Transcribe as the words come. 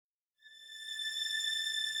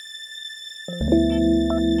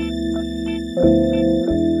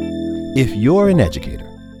If you're an educator,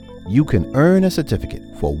 you can earn a certificate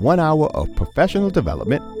for 1 hour of professional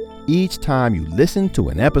development each time you listen to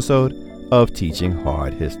an episode of Teaching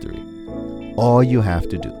Hard History. All you have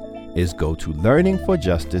to do is go to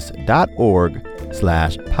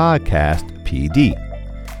learningforjustice.org/podcastpd,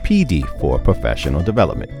 PD for professional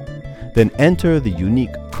development. Then enter the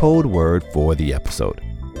unique code word for the episode.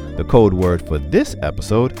 The code word for this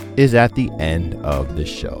episode is at the end of the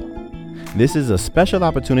show. This is a special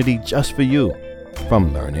opportunity just for you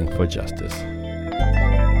from Learning for Justice.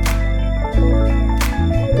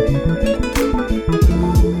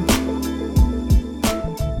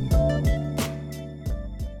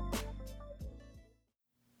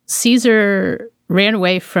 Caesar ran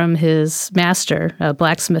away from his master, a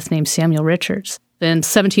blacksmith named Samuel Richards, in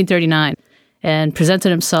 1739 and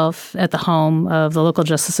presented himself at the home of the local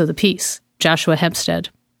justice of the peace, Joshua Hempstead.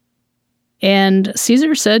 And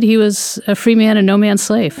Caesar said he was a free man and no man's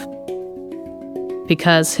slave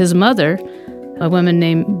because his mother, a woman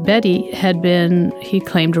named Betty, had been, he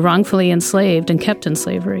claimed, wrongfully enslaved and kept in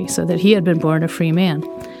slavery so that he had been born a free man.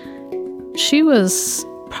 She was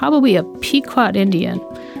probably a Pequot Indian,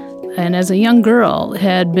 and as a young girl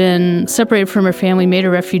had been separated from her family, made a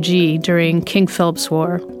refugee during King Philip's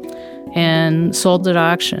War, and sold at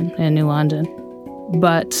auction in New London.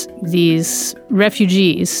 But these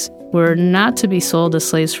refugees were not to be sold as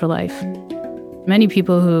slaves for life. Many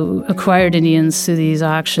people who acquired Indians through these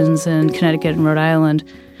auctions in Connecticut and Rhode Island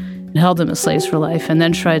held them as slaves for life and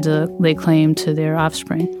then tried to lay claim to their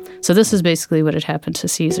offspring. So this is basically what had happened to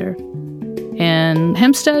Caesar. And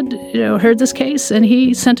Hempstead, heard this case, and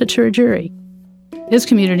he sent it to a jury. His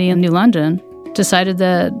community in New London decided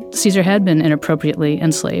that Caesar had been inappropriately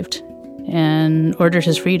enslaved and ordered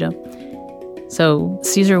his freedom. So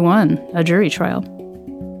Caesar won a jury trial.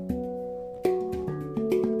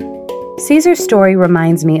 Caesar's story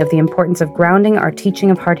reminds me of the importance of grounding our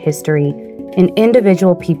teaching of hard history in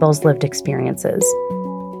individual people's lived experiences.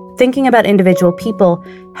 Thinking about individual people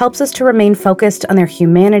helps us to remain focused on their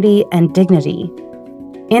humanity and dignity.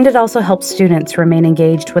 And it also helps students remain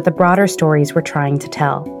engaged with the broader stories we're trying to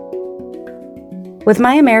tell. With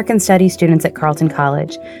my American Studies students at Carleton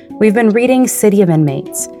College, we've been reading City of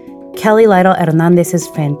Inmates, Kelly Lytle Hernandez's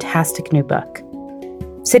fantastic new book.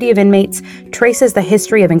 City of Inmates traces the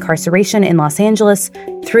history of incarceration in Los Angeles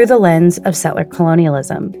through the lens of settler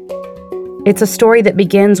colonialism. It's a story that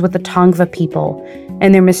begins with the Tongva people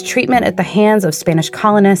and their mistreatment at the hands of Spanish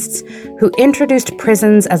colonists who introduced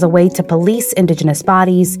prisons as a way to police indigenous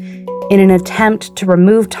bodies in an attempt to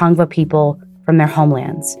remove Tongva people from their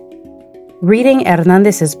homelands. Reading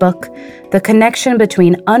Hernandez's book, the connection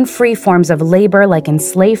between unfree forms of labor like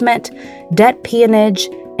enslavement, debt peonage,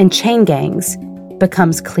 and chain gangs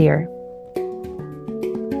becomes clear.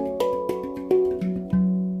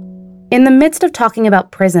 In the midst of talking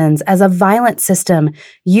about prisons as a violent system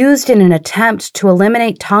used in an attempt to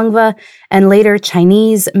eliminate Tongva and later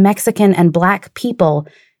Chinese, Mexican, and Black people,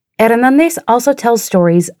 Hernandez also tells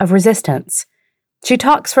stories of resistance. She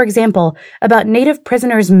talks, for example, about Native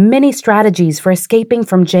prisoners' many strategies for escaping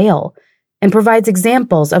from jail and provides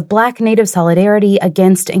examples of Black Native solidarity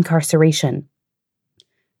against incarceration.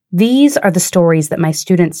 These are the stories that my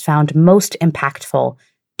students found most impactful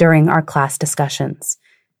during our class discussions.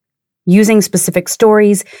 Using specific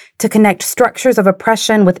stories to connect structures of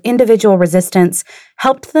oppression with individual resistance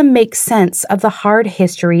helped them make sense of the hard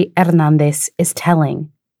history Hernandez is telling.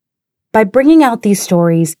 By bringing out these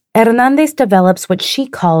stories, Hernandez develops what she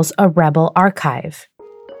calls a rebel archive.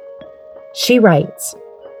 She writes,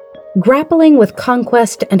 "Grappling with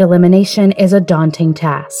conquest and elimination is a daunting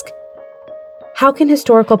task. How can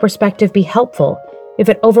historical perspective be helpful if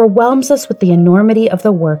it overwhelms us with the enormity of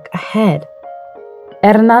the work ahead?"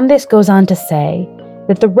 Hernandez goes on to say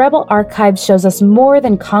that the rebel archive shows us more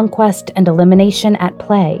than conquest and elimination at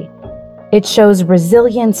play. It shows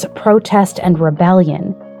resilience, protest, and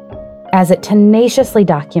rebellion, as it tenaciously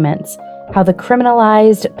documents how the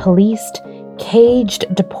criminalized, policed,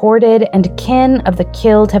 caged, deported, and kin of the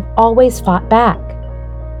killed have always fought back.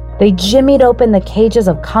 They jimmied open the cages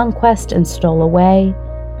of conquest and stole away.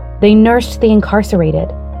 They nursed the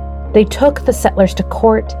incarcerated. They took the settlers to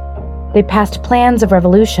court. They passed plans of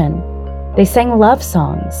revolution. They sang love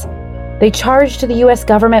songs. They charged the U.S.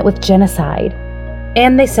 government with genocide.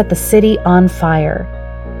 And they set the city on fire.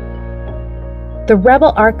 The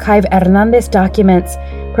Rebel Archive Hernandez documents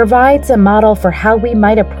provides a model for how we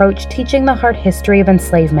might approach teaching the hard history of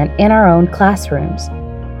enslavement in our own classrooms.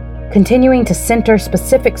 Continuing to center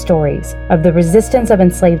specific stories of the resistance of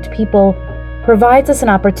enslaved people provides us an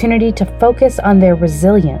opportunity to focus on their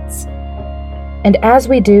resilience. And as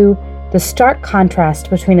we do, the stark contrast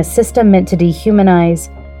between a system meant to dehumanize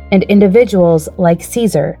and individuals like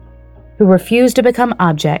Caesar, who refuse to become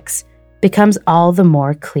objects, becomes all the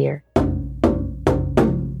more clear.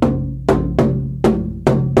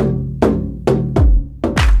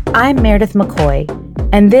 I'm Meredith McCoy,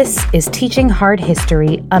 and this is Teaching Hard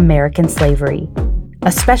History, American Slavery,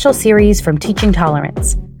 a special series from Teaching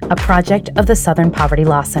Tolerance, a project of the Southern Poverty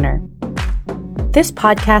Law Center. This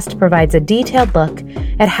podcast provides a detailed look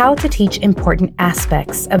at how to teach important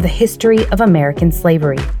aspects of the history of American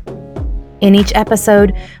slavery. In each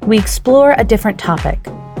episode, we explore a different topic,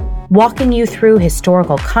 walking you through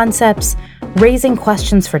historical concepts, raising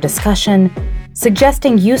questions for discussion,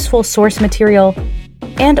 suggesting useful source material,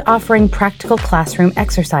 and offering practical classroom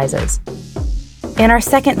exercises. In our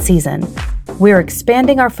second season, we're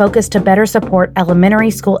expanding our focus to better support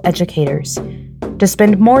elementary school educators, to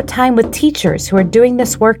spend more time with teachers who are doing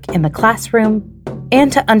this work in the classroom,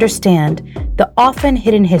 and to understand the often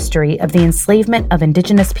hidden history of the enslavement of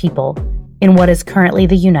Indigenous people in what is currently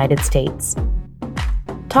the United States.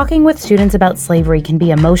 Talking with students about slavery can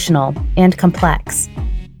be emotional and complex.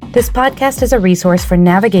 This podcast is a resource for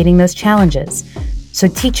navigating those challenges, so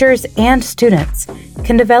teachers and students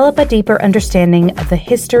can develop a deeper understanding of the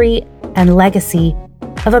history and legacy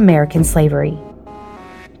of American slavery.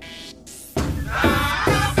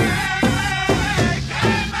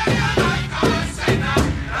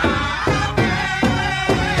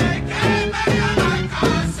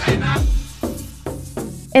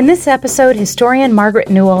 In this episode, historian Margaret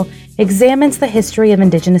Newell examines the history of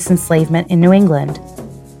Indigenous enslavement in New England.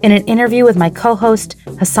 In an interview with my co-host,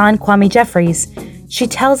 Hassan Kwame Jeffries, she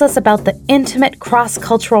tells us about the intimate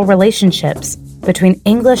cross-cultural relationships between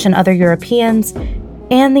English and other Europeans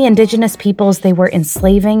and the Indigenous peoples they were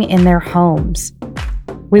enslaving in their homes.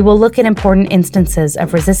 We will look at important instances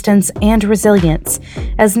of resistance and resilience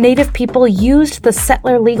as Native people used the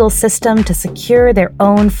settler legal system to secure their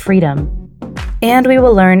own freedom. And we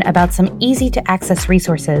will learn about some easy-to-access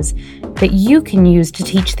resources that you can use to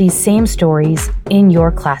teach these same stories in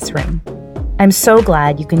your classroom. I'm so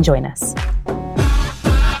glad you can join us.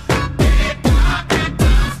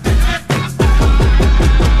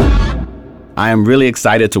 I am really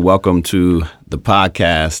excited to welcome to the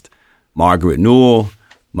podcast Margaret Newell,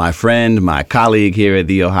 my friend, my colleague here at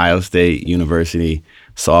The Ohio State University,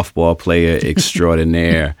 softball player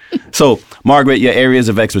extraordinaire. So, Margaret, your areas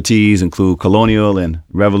of expertise include colonial and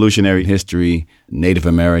revolutionary history, Native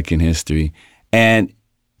American history. And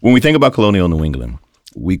when we think about colonial New England,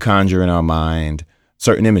 we conjure in our mind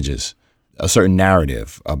certain images, a certain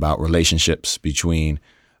narrative about relationships between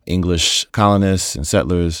English colonists and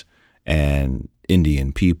settlers and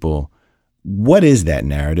Indian people. What is that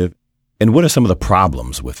narrative, and what are some of the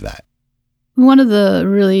problems with that? One of the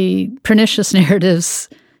really pernicious narratives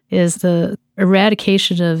is the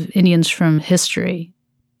eradication of Indians from history,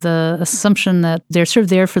 the assumption that they're sort of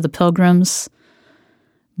there for the pilgrims,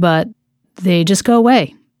 but they just go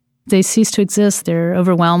away. They cease to exist. They're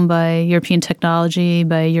overwhelmed by European technology,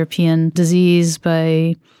 by European disease,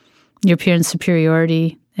 by European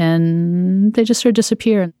superiority, and they just sort of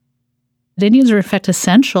disappear. The Indians are, in fact,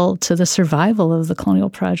 essential to the survival of the colonial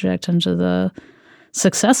project and to the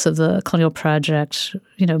success of the colonial project,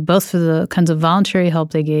 both for the kinds of voluntary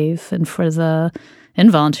help they gave and for the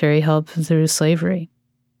involuntary help through slavery.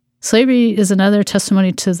 Slavery is another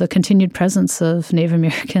testimony to the continued presence of Native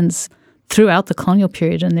Americans throughout the colonial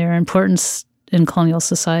period and their importance in colonial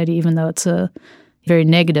society, even though it's a very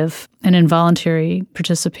negative and involuntary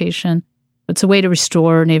participation. It's a way to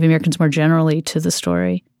restore Native Americans more generally to the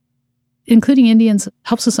story. Including Indians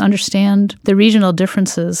helps us understand the regional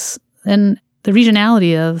differences and the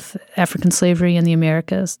regionality of African slavery in the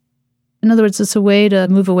Americas. In other words, it's a way to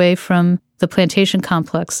move away from the plantation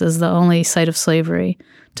complex as the only site of slavery,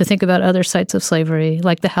 to think about other sites of slavery,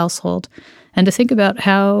 like the household, and to think about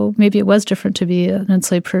how maybe it was different to be an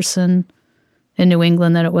enslaved person in New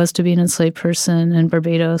England than it was to be an enslaved person in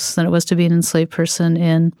Barbados, than it was to be an enslaved person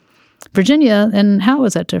in Virginia, and how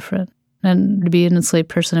was that different? And to be an enslaved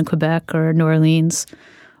person in Quebec or New Orleans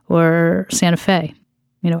or Santa Fe.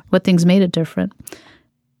 What things made it different.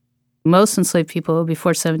 Most enslaved people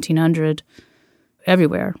before 1700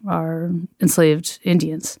 everywhere are enslaved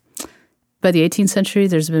Indians. By the 18th century,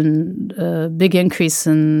 there's been a big increase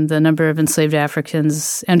in the number of enslaved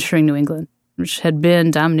Africans entering New England, which had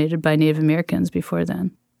been dominated by Native Americans before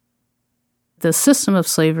then. The system of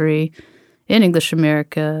slavery in English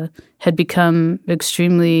America had become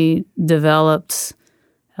extremely developed,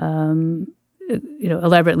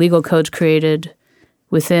 elaborate legal codes created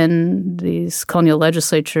within these colonial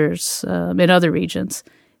legislatures in other regions.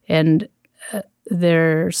 And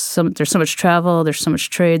there's so much travel, there's so much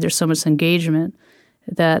trade, there's so much engagement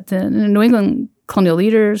that the New England colonial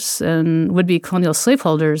leaders and would-be colonial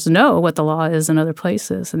slaveholders know what the law is in other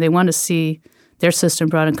places, and they want to see their system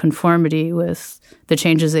brought in conformity with the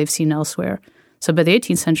changes they've seen elsewhere. So by the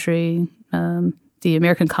 18th century, the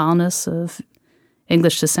American colonists of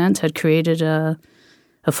English descent had created a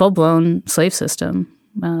full-blown slave system,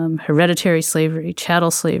 hereditary slavery,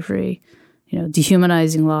 chattel slavery,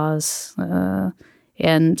 dehumanizing laws,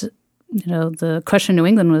 and the question in New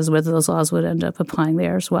England was whether those laws would end up applying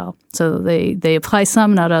there as well. So they apply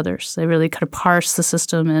some, not others. They really kind of parse the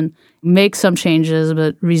system and make some changes,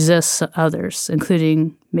 but resist others,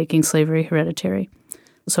 including making slavery hereditary.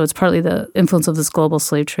 So it's partly the influence of this global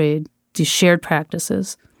slave trade, these shared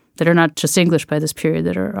practices that are not just English by this period,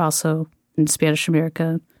 that are also in Spanish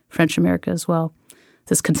America, French America as well.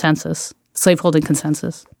 This consensus, slaveholding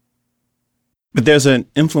consensus. But there's an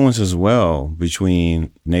influence as well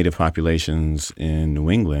between native populations in New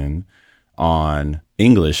England on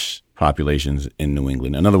English populations in New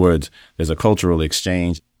England. In other words, there's a cultural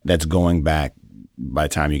exchange that's going back by the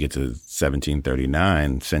time you get to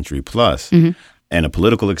 1739, century plus, mm-hmm. and a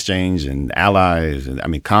political exchange and allies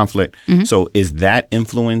and conflict. Mm-hmm. So is that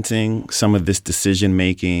influencing some of this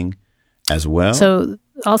decision-making as well? So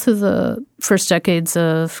all through the first decades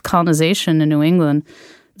of colonization in New England,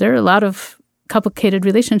 there are a lot of complicated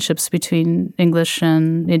relationships between English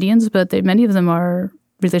and Indians, but many of them are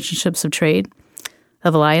relationships of trade,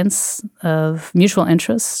 of alliance, of mutual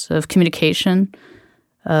interests, of communication,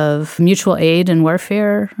 of mutual aid and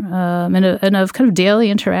warfare, and of kind of daily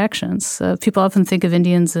interactions. People often think of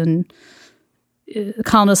Indians and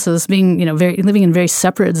colonists as being, living in very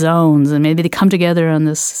separate zones, and maybe they come together in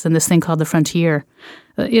this thing called the frontier.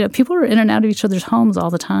 People were in and out of each other's homes all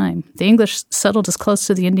the time. The English settled as close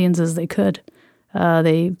to the Indians as they could.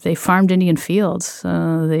 They farmed Indian fields.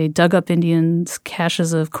 They dug up Indian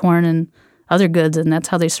caches of corn and other goods, and that's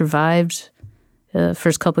how they survived the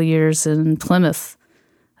first couple of years in Plymouth.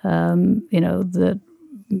 The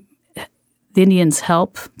Indians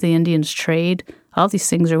help, the Indians trade. All these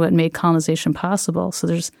things are what made colonization possible. So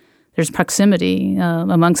there's proximity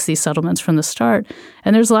amongst these settlements from the start,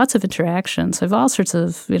 and there's lots of interactions. I have all sorts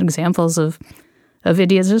of examples of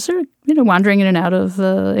Indians just sort of, wandering in and out of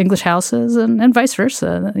English houses and vice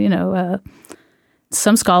versa.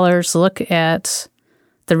 Some scholars look at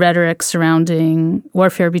the rhetoric surrounding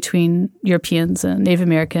warfare between Europeans and Native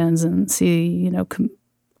Americans and see,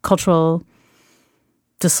 cultural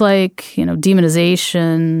dislike,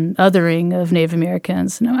 demonization, othering of Native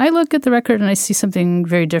Americans. I look at the record and I see something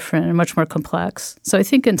very different and much more complex. So I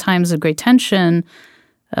think in times of great tension,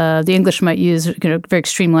 the English might use very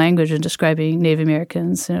extreme language in describing Native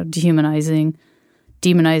Americans, dehumanizing,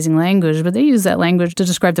 demonizing language, but they use that language to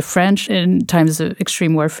describe the French in times of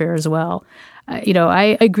extreme warfare as well.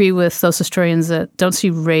 I agree with those historians that don't see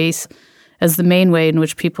race as the main way in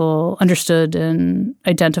which people understood and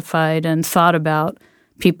identified and thought about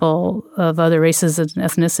people of other races and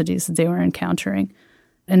ethnicities that they were encountering.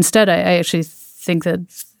 Instead, I actually think that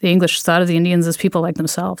the English thought of the Indians as people like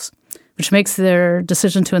themselves, which makes their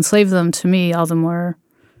decision to enslave them, to me, all the more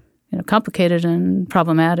complicated and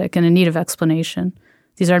problematic and in need of explanation.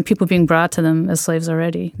 These aren't people being brought to them as slaves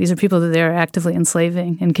already. These are people that they are actively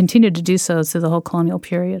enslaving and continue to do so through the whole colonial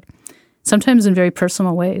period, sometimes in very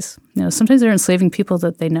personal ways. Sometimes they're enslaving people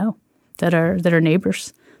that they know, that are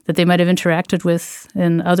neighbors, that they might have interacted with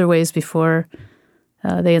in other ways before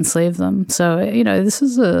they enslave them. So, this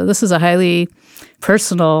is a highly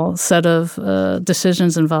personal set of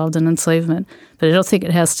decisions involved in enslavement, but I don't think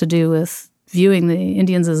it has to do with viewing the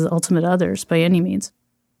Indians as ultimate others by any means.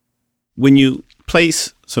 When you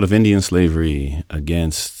place sort of Indian slavery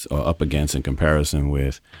against or up against in comparison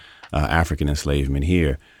with African enslavement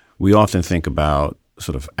here, we often think about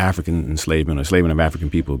sort of African enslavement or enslavement of African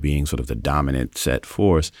people being sort of the dominant set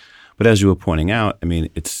force. But as you were pointing out,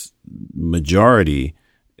 it's majority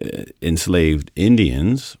enslaved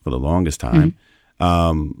Indians for the longest time.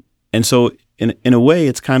 Mm-hmm. And so in a way,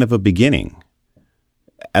 it's kind of a beginning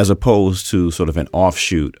as opposed to sort of an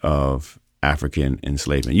offshoot of African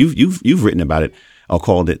enslavement. You've written about it. I'll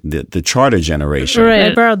call it the charter generation.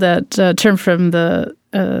 Right. I borrowed that term from the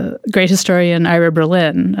great historian Ira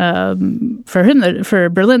Berlin. For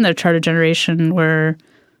Berlin, the charter generation were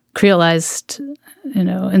creolized,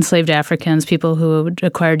 enslaved Africans, people who had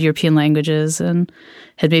acquired European languages and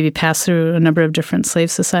had maybe passed through a number of different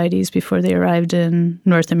slave societies before they arrived in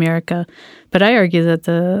North America. But I argue that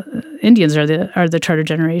the Indians are the charter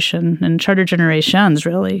generation and charter generations,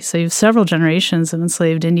 really. So you have several generations of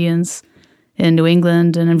enslaved Indians in New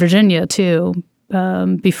England and in Virginia, too,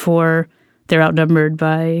 before they're outnumbered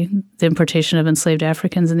by the importation of enslaved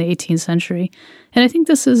Africans in the 18th century. And I think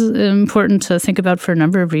this is important to think about for a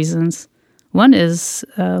number of reasons. One is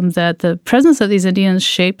that the presence of these Indians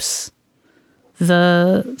shapes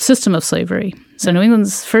the system of slavery. So New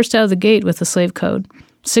England's first out of the gate with the slave code.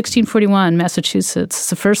 1641, Massachusetts, it's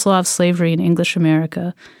the first law of slavery in English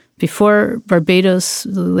America. Before Barbados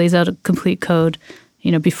lays out a complete code,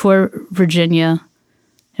 before Virginia.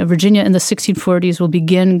 Virginia in the 1640s will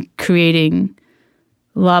begin creating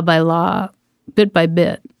law by law, bit by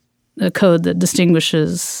bit, a code that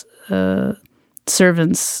distinguishes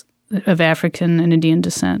servants of African and Indian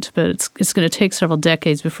descent. But it's going to take several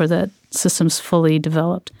decades before that system's fully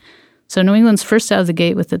developed. So New England's first out of the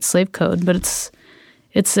gate with its slave code, but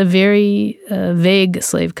it's a very vague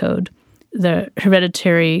slave code. The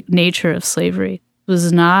hereditary nature of slavery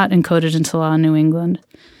was not encoded into law in New England,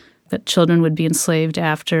 that children would be enslaved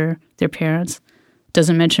after their parents.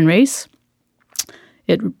 Doesn't mention race.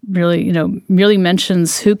 It really, merely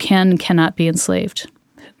mentions who can and cannot be enslaved.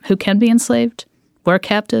 Who can be enslaved? War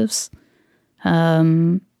captives,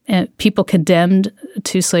 and people condemned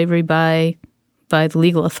to slavery by the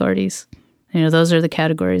legal authorities. Those are the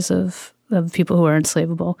categories of people who are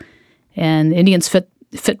enslavable. And Indians fit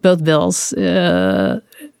both bills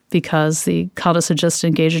because the colonists had just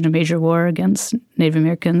engaged in a major war against Native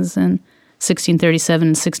Americans in 1637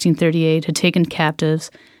 and 1638, had taken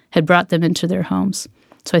captives, had brought them into their homes.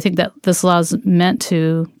 So I think that this law is meant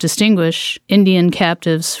to distinguish Indian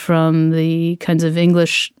captives from the kinds of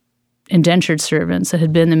English indentured servants that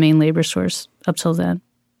had been the main labor source up till then.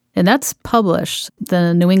 And that's published,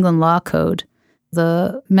 the New England Law Code.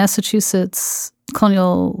 The Massachusetts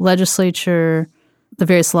colonial legislature, the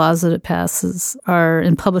various laws that it passes are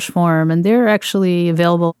in published form, and they're actually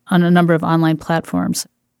available on a number of online platforms.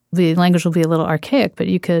 The language will be a little archaic, but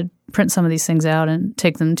you could print some of these things out and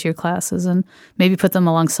take them to your classes and maybe put them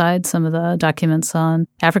alongside some of the documents on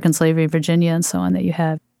African slavery in Virginia and so on that you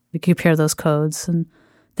have. You compare those codes, and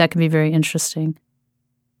that can be very interesting.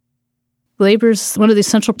 Labor's one of the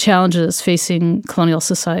central challenges facing colonial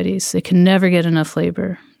societies. They can never get enough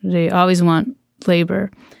labor. They always want labor,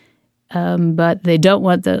 but they don't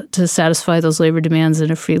want to satisfy those labor demands in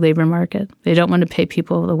a free labor market. They don't want to pay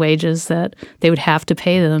people the wages that they would have to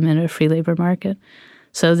pay them in a free labor market.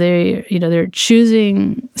 So they're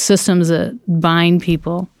choosing systems that bind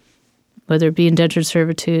people, whether it be indentured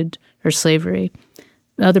servitude or slavery.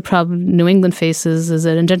 The other problem New England faces is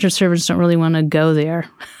that indentured servants don't really want to go there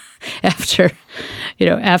after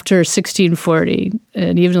 1640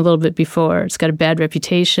 and even a little bit before. It's got a bad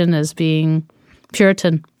reputation as being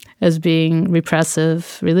Puritan, as being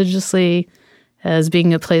repressive religiously, as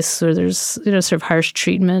being a place where there's sort of harsh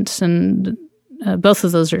treatment, and both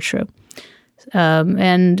of those are true.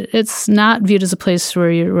 And it's not viewed as a place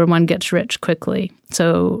where one gets rich quickly.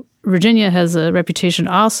 So Virginia has a reputation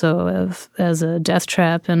also as a death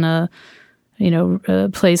trap and a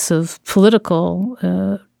place of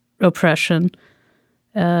political oppression,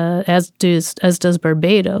 as does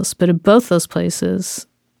Barbados. But in both those places,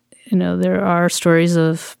 there are stories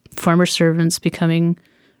of farmer servants becoming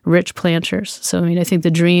rich planters. So I think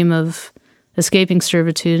the dream of escaping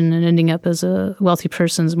servitude and ending up as a wealthy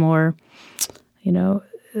person's more,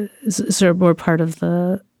 is sort of more part of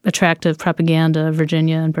the attractive propaganda of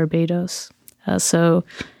Virginia and Barbados. So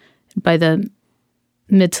by the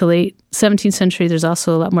mid to late 17th century, there's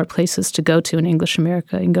also a lot more places to go to in English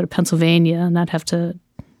America. You can go to Pennsylvania and not have to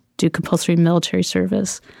do compulsory military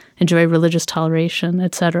service, enjoy religious toleration,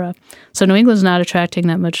 etc. So New England's not attracting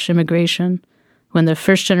that much immigration. When the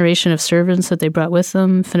first generation of servants that they brought with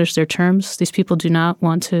them finished their terms, these people do not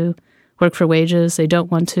want to work for wages. They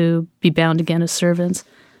don't want to be bound again as servants.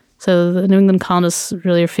 So the New England colonists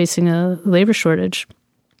really are facing a labor shortage.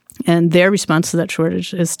 And their response to that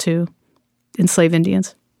shortage is to enslave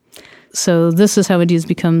Indians. So this is how Indians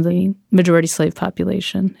become the majority slave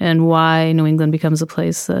population and why New England becomes a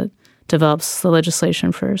place that develops the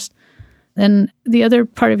legislation first. And the other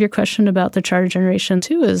part of your question about the charter generation,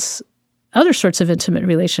 too, is other sorts of intimate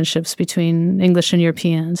relationships between English and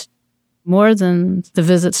Europeans, more than the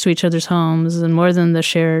visits to each other's homes and more than the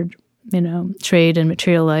shared, trade and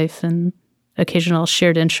material life and occasional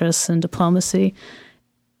shared interests and diplomacy.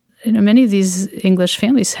 Many of these English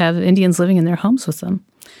families have Indians living in their homes with them.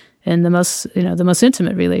 And the most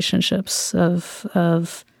intimate relationships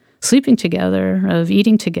of sleeping together, of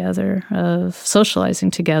eating together, of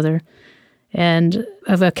socializing together, and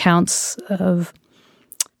of accounts of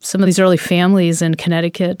some of these early families in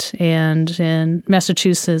Connecticut and in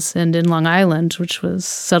Massachusetts and in Long Island, which was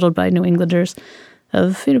settled by New Englanders,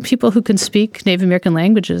 of people who can speak Native American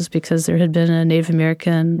languages because there had been a Native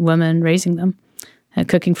American woman raising them and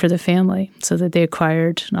cooking for the family, so that they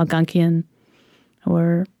acquired Algonquian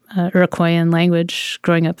or Iroquoian language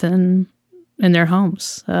growing up in their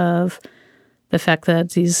homes. Of the fact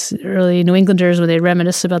that these early New Englanders, when they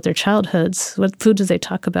reminisce about their childhoods, what food do they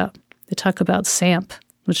talk about? They talk about samp,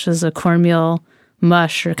 which is a cornmeal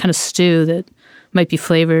mush or kind of stew that might be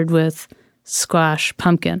flavored with squash,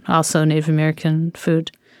 pumpkin, also Native American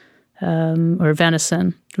food, or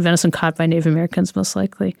venison caught by Native Americans most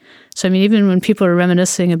likely. So, even when people are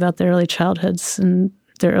reminiscing about their early childhoods and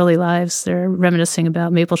their early lives, they're reminiscing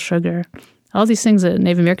about maple sugar, all these things that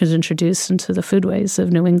Native Americans introduced into the foodways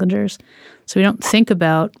of New Englanders. So we don't think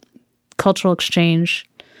about cultural exchange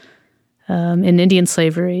in Indian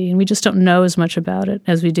slavery, and we just don't know as much about it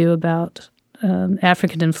as we do about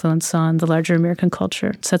African influence on the larger American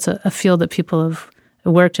culture. So that's a field that people have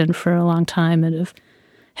worked in for a long time and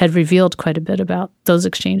had revealed quite a bit about those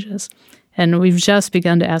exchanges. And we've just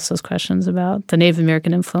begun to ask those questions about the Native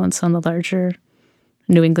American influence on the larger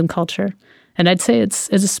New England culture. And I'd say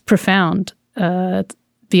it's profound. Beyond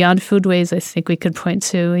foodways, I think we could point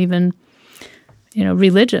to even,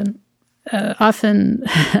 religion. Often,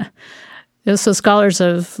 so scholars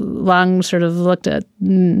have long sort of looked at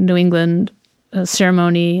New England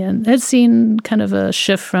ceremony and had seen kind of a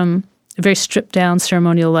shift from a very stripped-down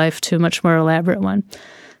ceremonial life to a much more elaborate one.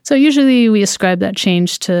 So usually we ascribe that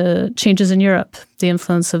change to changes in Europe, the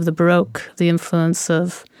influence of the Baroque, the influence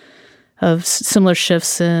of similar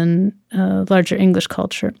shifts in larger English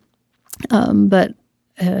culture. But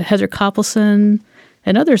Heather Coppelson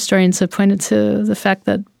and other historians have pointed to the fact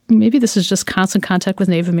that maybe this is just constant contact with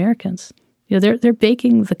Native Americans. They're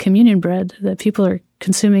baking the communion bread that people are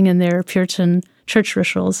consuming in their Puritan church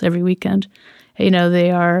rituals every weekend.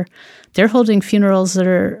 They're holding funerals that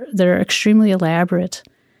are extremely elaborate.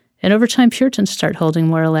 And over time, Puritans start holding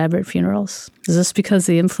more elaborate funerals. Is this because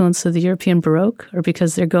of the influence of the European Baroque, or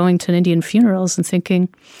because they're going to Indian funerals and thinking,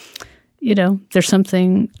 there's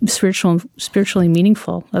something spiritually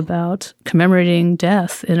meaningful about commemorating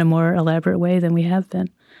death in a more elaborate way than we have been?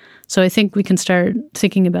 So I think we can start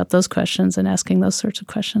thinking about those questions and asking those sorts of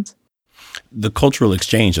questions. The cultural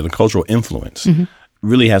exchange or the cultural influence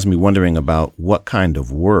really has me wondering about what kind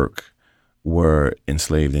of work were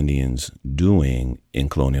enslaved Indians doing in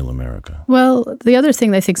colonial America? Well, the other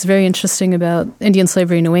thing that I think is very interesting about Indian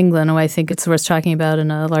slavery in New England, and I think it's worth talking about in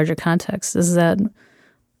a larger context, is that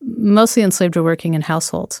mostly enslaved were working in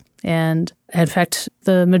households. And in fact,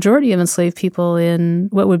 the majority of enslaved people in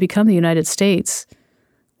what would become the United States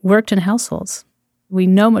worked in households. We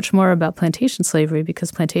know much more about plantation slavery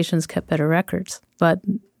because plantations kept better records. But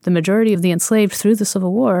the majority of the enslaved through the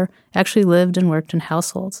Civil War actually lived and worked in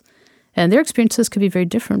households. And their experiences could be very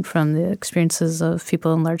different from the experiences of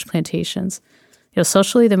people in large plantations.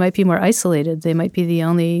 Socially, they might be more isolated. They might be the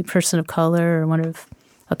only person of color or one of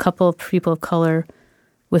a couple of people of color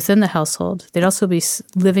within the household. They'd also be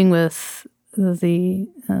living with the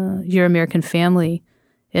Euro-American family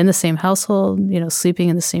in the same household, sleeping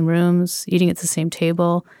in the same rooms, eating at the same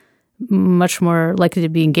table, much more likely to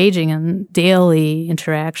be engaging in daily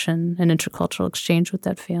interaction and intercultural exchange with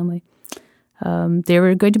that family. They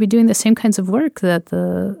were going to be doing the same kinds of work that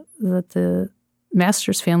the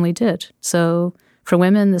master's family did. So for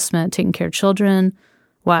women, this meant taking care of children,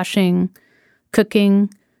 washing,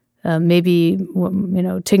 cooking, maybe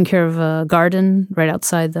taking care of a garden right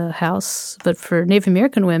outside the house. But for Native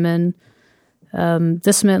American women,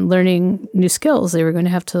 this meant learning new skills. They were going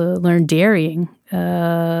to have to learn dairying,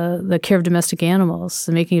 the care of domestic animals,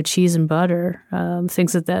 the making of cheese and butter,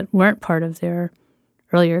 things that weren't part of their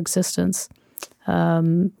earlier existence.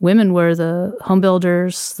 Women were the home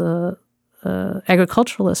builders, the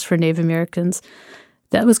agriculturalists for Native Americans.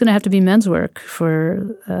 That was going to have to be men's work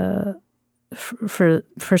for a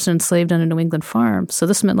person enslaved on a New England farm. So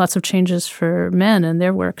this meant lots of changes for men and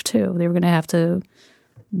their work too. They were going to have to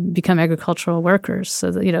become agricultural workers.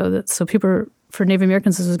 So that, so people, for Native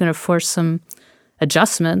Americans, this was going to force some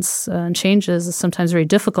adjustments and changes, sometimes very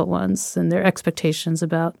difficult ones, in their expectations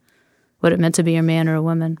about what it meant to be a man or a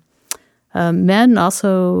woman. Men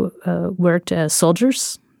also worked as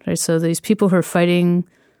soldiers, right? So these people who are fighting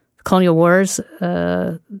colonial wars,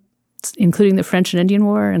 including the French and Indian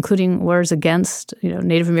War, including wars against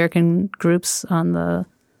Native American groups on the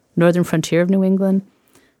northern frontier of New England.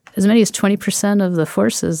 As many as 20% of the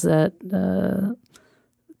forces that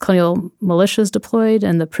colonial militias deployed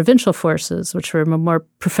and the provincial forces, which were more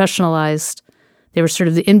professionalized, they were sort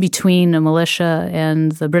of the in-between a militia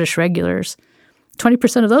and the British regulars.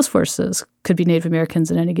 20% of those forces could be Native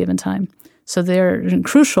Americans at any given time. So they're a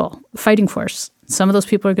crucial fighting force. Some of those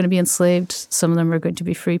people are going to be enslaved. Some of them are going to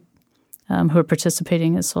be free, who are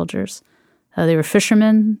participating as soldiers. They were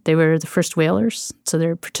fishermen. They were the first whalers. So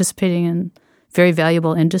they're participating in very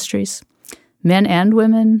valuable industries. Men and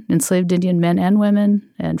women, enslaved Indian men and women,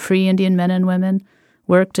 and free Indian men and women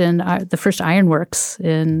worked in the first ironworks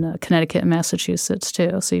in Connecticut and Massachusetts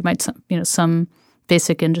too. So you might, some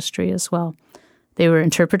basic industry as well. They were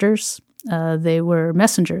interpreters. They were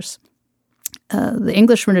messengers. The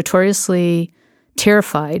English were notoriously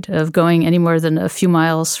terrified of going any more than a few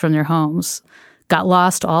miles from their homes, got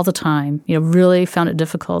lost all the time, really found it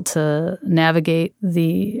difficult to navigate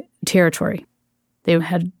the territory. They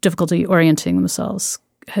had difficulty orienting themselves,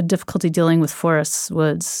 had difficulty dealing with forests,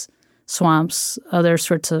 woods, swamps, other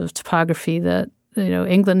sorts of topography that,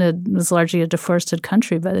 England was largely a deforested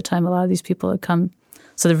country by the time a lot of these people had come.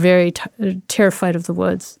 So they're very terrified of the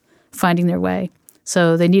woods, finding their way.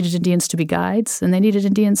 So they needed Indians to be guides, and they needed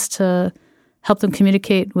Indians to help them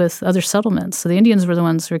communicate with other settlements. So the Indians were the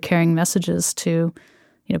ones who were carrying messages to,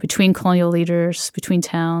 between colonial leaders, between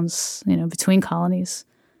towns, between colonies,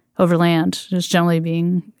 over land. It was generally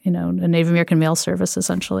being, a Native American mail service,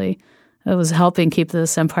 essentially. It was helping keep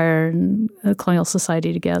this empire and colonial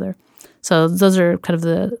society together. So those are kind of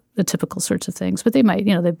the typical sorts of things. But they might,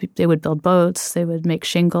 they would build boats, they would make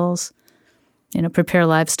shingles, prepare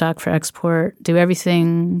livestock for export, do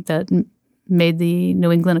everything that made the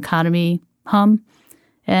New England economy hum,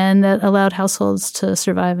 and that allowed households to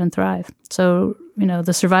survive and thrive. So,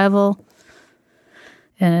 the survival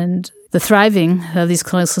and the thriving of these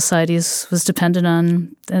colonial societies was dependent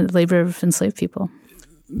on the labor of enslaved people.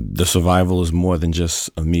 The survival is more than just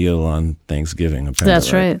a meal on Thanksgiving. Apparently.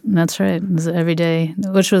 That's right. That's right. It was every day,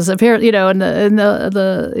 which was apparent. There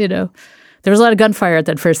was a lot of gunfire at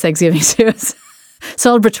that first Thanksgiving too. It was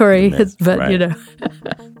celebratory, but right.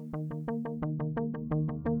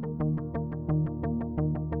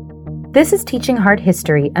 This is Teaching Hard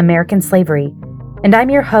History, American Slavery, and I'm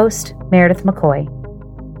your host, Meredith McCoy.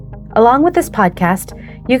 Along with this podcast,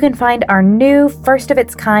 you can find our new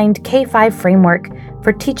first-of-its-kind K-5 framework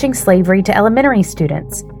for teaching slavery to elementary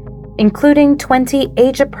students, including 20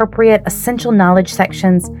 age-appropriate essential knowledge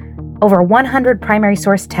sections, over 100 primary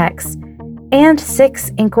source texts, and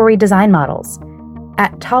 6 inquiry design models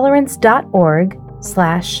at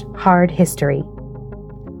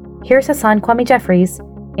tolerance.org/hardhistory. Here's Hassan Kwame Jeffries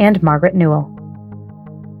and Margaret Newell.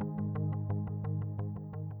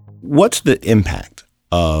 What's the impact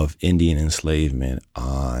of Indian enslavement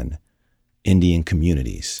on Indian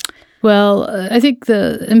communities? Well, I think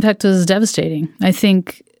the impact was devastating. I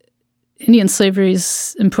think Indian slavery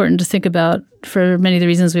is important to think about for many of the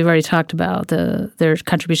reasons we've already talked about, their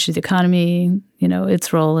contribution to the economy,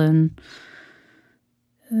 its role in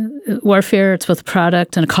warfare. It's both a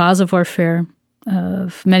product and a cause of warfare.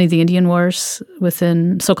 Of many of the Indian wars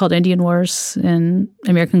within so-called Indian wars in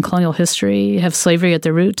American colonial history have slavery at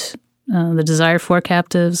their root, the desire for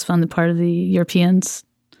captives on the part of the Europeans.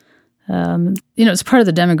 It's part of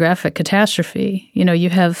the demographic catastrophe. You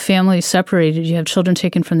have families separated, you have children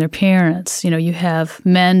taken from their parents, you have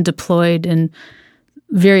men deployed in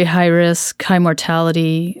very high risk, high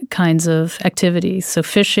mortality kinds of activities. So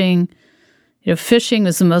fishing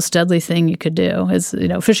was the most deadly thing you could do.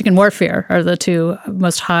 Fishing and warfare are the two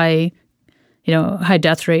most high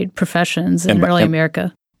death rate professions in early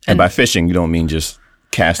America. And by fishing, you don't mean just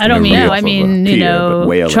casting. I mean,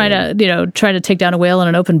 trying to take down a whale in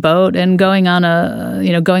an open boat and going on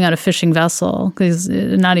a fishing vessel, because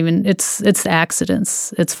it's the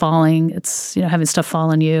accidents, it's falling, it's having stuff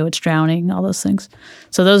fall on you, it's drowning, all those things.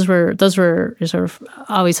 So those were sort of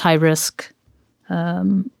always high risk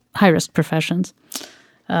professions,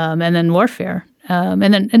 and then warfare, and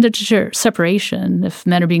then just your separation. If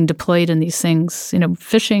men are being deployed in these things,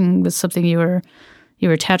 fishing was something you were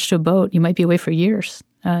attached to a boat. You might be away for years,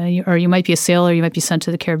 or you might be a sailor. You might be sent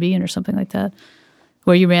to the Caribbean or something like that,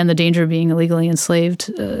 where you ran the danger of being illegally enslaved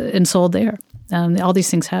and sold there. All these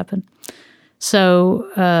things happen.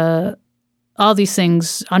 So all these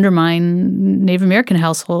things undermine Native American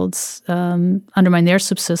households, undermine their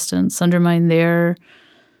subsistence, undermine their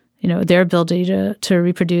ability to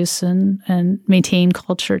reproduce and maintain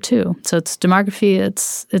culture too. So it's demography.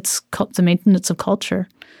 It's the maintenance of culture.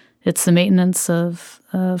 It's the maintenance of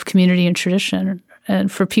community and tradition.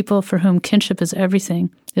 And for people for whom kinship is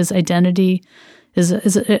everything, is identity, is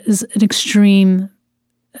an extreme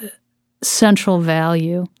central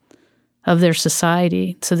value of their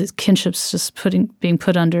society. So that kinship's just being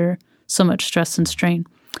put under so much stress and strain.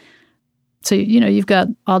 So, you've got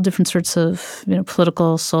all different sorts of,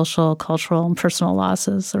 political, social, cultural, and personal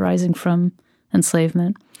losses arising from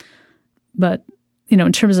enslavement. But,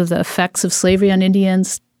 in terms of the effects of slavery on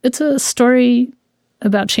Indians, it's a story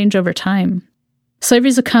about change over time. Slavery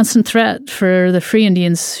is a constant threat for the free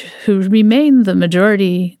Indians who remain the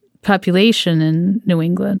majority population in New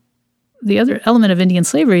England. The other element of Indian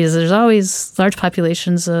slavery is there's always large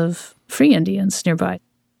populations of free Indians nearby.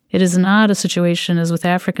 It is not a situation as with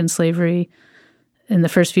African slavery in the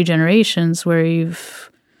first few generations where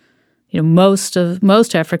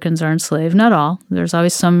most Africans are enslaved. Not all. There's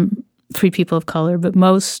always some free people of color, but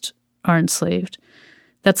most are enslaved.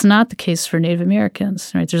 That's not the case for Native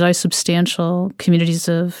Americans, right? There's always substantial communities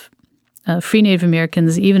of free Native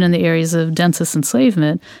Americans, even in the areas of densest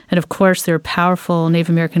enslavement. And of course, there are powerful Native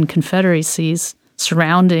American confederacies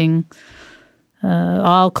surrounding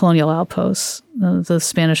all colonial outposts. The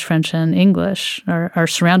Spanish, French, and English are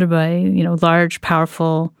surrounded by, large,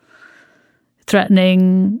 powerful,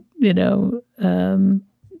 threatening,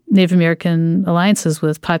 Native American alliances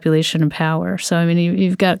with population and power. So,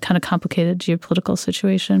 you've got kind of complicated geopolitical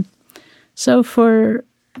situation. So for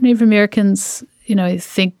Native Americans, I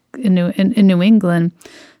think in New England,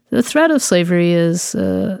 the threat of slavery is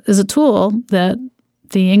a tool that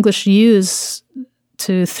the English use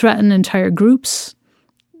to threaten entire groups,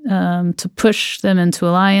 to push them into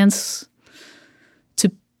alliance,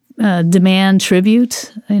 to demand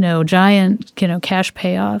tribute, giant, cash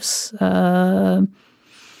payoffs,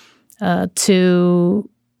 to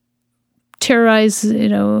terrorize,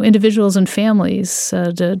 individuals and families,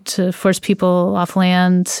 to force people off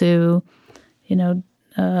land, to,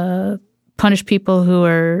 punish people who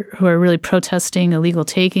are really protesting illegal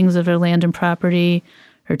takings of their land and property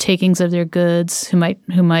or takings of their goods, who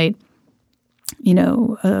might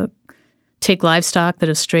take livestock that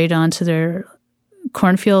have strayed onto their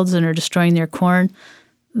cornfields and are destroying their corn.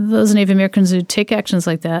 Those Native Americans who take actions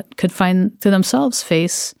like that could find to themselves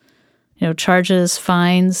face charges,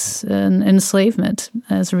 fines, and enslavement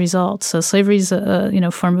as a result. So slavery is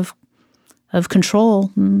a form of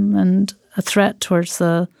control and a threat towards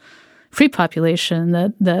the free population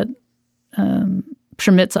that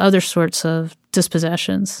permits other sorts of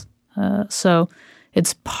dispossessions. So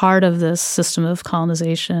it's part of this system of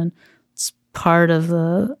colonization. It's part of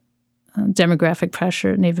the demographic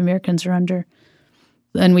pressure Native Americans are under.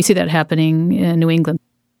 And we see that happening in New England.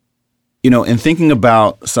 In thinking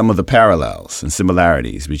about some of the parallels and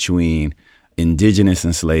similarities between indigenous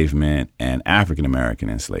enslavement and African American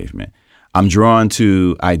enslavement, I'm drawn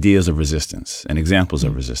to ideas of resistance and examples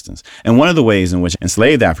of resistance. And one of the ways in which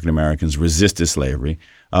enslaved African Americans resisted slavery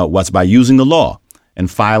was by using the law and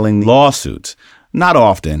filing lawsuits. Not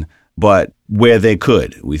often, but where they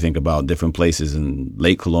could. We think about different places in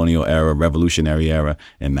late colonial era, revolutionary era,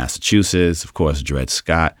 in Massachusetts, of course, Dred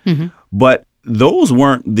Scott. Mm-hmm. But those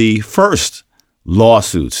weren't the first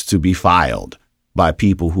lawsuits to be filed by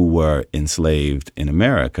people who were enslaved in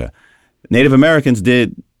America. Native Americans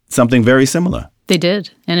did something very similar. They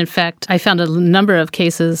did. And in fact, I found a number of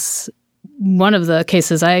cases. One of the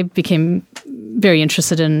cases I became very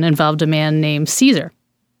interested in involved a man named Caesar.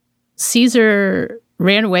 Caesar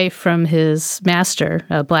ran away from his master,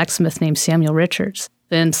 a blacksmith named Samuel Richards,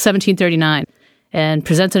 in 1739. And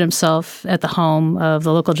presented himself at the home of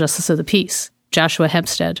the local justice of the peace, Joshua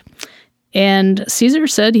Hempstead. And Caesar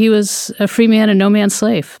said he was a free man and no man's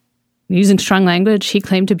slave. Using strong language, he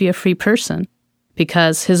claimed to be a free person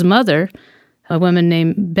because his mother, a woman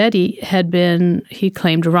named Betty, had been, he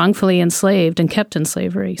claimed, wrongfully enslaved and kept in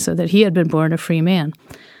slavery, so that he had been born a free man.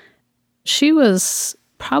 She was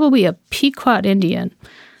probably a Pequot Indian,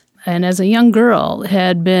 and as a young girl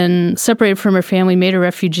had been separated from her family, made a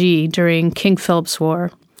refugee during King Philip's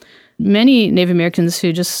War. Many Native Americans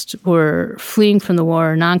who just were fleeing from the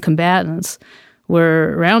war, non-combatants,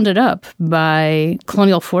 were rounded up by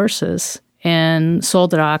colonial forces and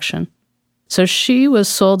sold at auction. So she was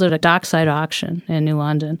sold at a dockside auction in New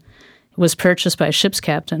London, was purchased by a ship's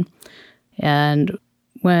captain. And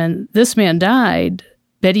when this man died,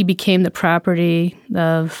 Betty became the property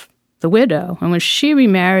of the widow. And when she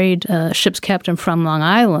remarried a ship's captain from Long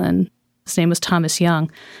Island, his name was Thomas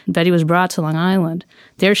Young, Betty was brought to Long Island.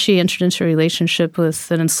 There she entered into a relationship with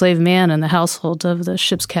an enslaved man in the household of the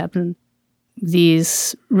ship's captain.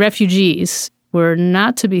 These refugees were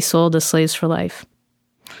not to be sold as slaves for life.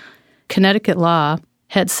 Connecticut law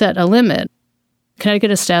had set a limit. Connecticut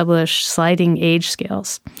established sliding age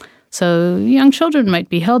scales. So young children might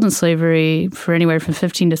be held in slavery for anywhere from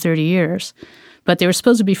 15 to 30 years. But they were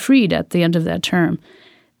supposed to be freed at the end of that term.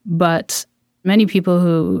 But many people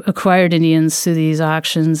who acquired Indians through these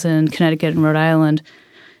auctions in Connecticut and Rhode Island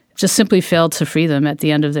just simply failed to free them at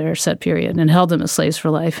the end of their set period and held them as slaves for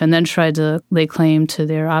life and then tried to lay claim to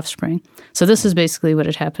their offspring. So this is basically what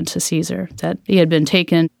had happened to Caesar, that he had been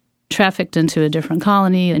taken, trafficked into a different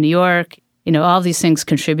colony in New York. All these things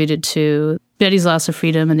contributed to Betty's loss of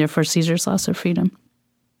freedom and therefore Caesar's loss of freedom.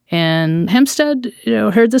 And Hempstead,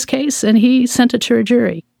 heard this case and he sent it to a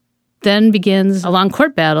jury. Then begins a long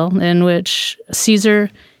court battle in which Caesar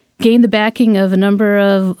gained the backing of a number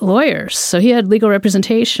of lawyers. So he had legal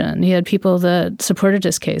representation. He had people that supported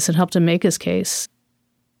his case and helped him make his case.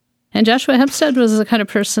 And Joshua Hempstead was the kind of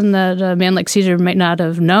person that a man like Caesar might not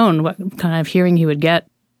have known what kind of hearing he would get.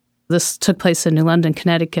 This took place in New London,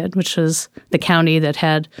 Connecticut, which was the county that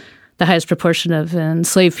had the highest proportion of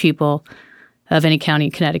enslaved people of any county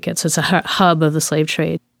in Connecticut. So it's a hub of the slave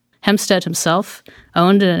trade. Hempstead himself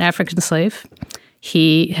owned an African slave.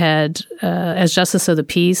 He had, as Justice of the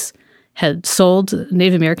Peace, had sold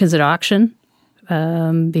Native Americans at auction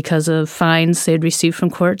because of fines they had received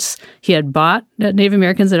from courts. He had bought Native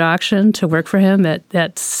Americans at auction to work for him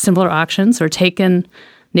at similar auctions, or taken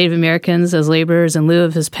Native Americans as laborers in lieu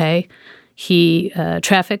of his pay. He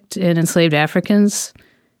trafficked in enslaved Africans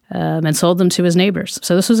and sold them to his neighbors.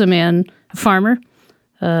 So this was a man, a farmer,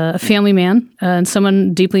 a family man, and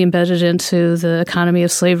someone deeply embedded into the economy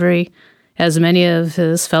of slavery, as many of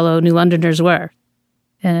his fellow New Londoners were.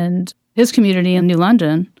 And his community in New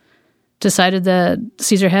London decided that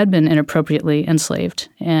Caesar had been inappropriately enslaved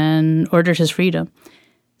and ordered his freedom.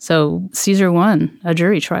 So Caesar won a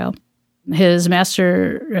jury trial. His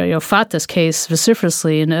master fought this case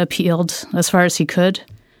vociferously and appealed as far as he could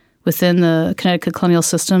within the Connecticut colonial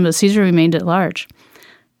system, but Caesar remained at large.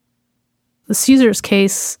 The Caesar's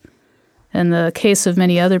case and the case of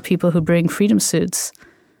many other people who bring freedom suits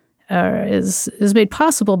is made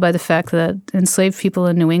possible by the fact that enslaved people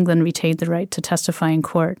in New England retained the right to testify in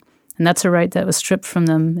court. And that's a right that was stripped from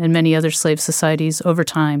them in many other slave societies over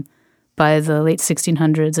time by the late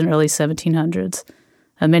 1600s and early 1700s.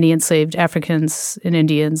 Many enslaved Africans and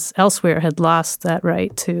Indians elsewhere had lost that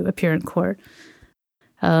right to appear in court.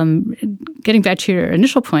 Getting back to your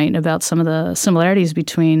initial point about some of the similarities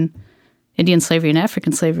between Indian slavery and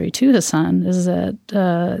African slavery too, Hassan, is that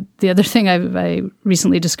the other thing I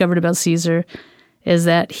recently discovered about Caesar is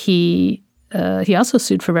that he also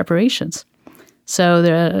sued for reparations.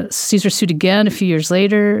 So Caesar sued again a few years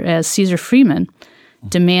later as Caesar Freeman,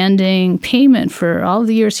 demanding payment for all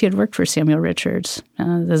the years he had worked for Samuel Richards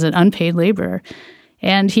as an unpaid laborer.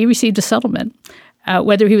 And he received a settlement.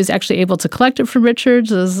 Whether he was actually able to collect it from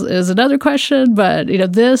Richards is another question. But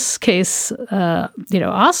this case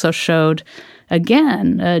also showed,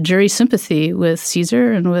 again, jury sympathy with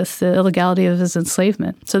Caesar and with the illegality of his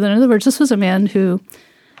enslavement. So then, in other words, this was a man who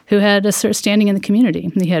had a sort of standing in the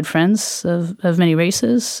community. He had friends of many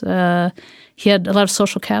races. He had a lot of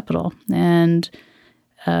social capital. And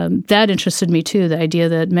that interested me, too, the idea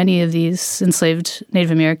that many of these enslaved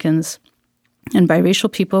Native Americans and biracial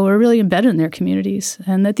people were really embedded in their communities,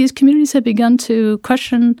 and that these communities had begun to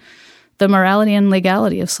question the morality and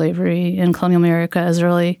legality of slavery in colonial America as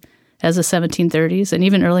early as the 1730s and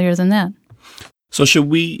even earlier than that. So should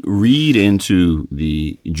we read into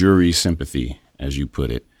the jury's sympathy, as you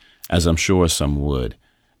put it, as I'm sure some would,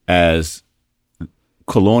 as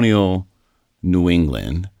colonial New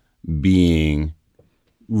England being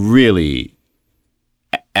really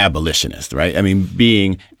abolitionist, right? I mean,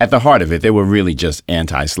 being at the heart of it, they were really just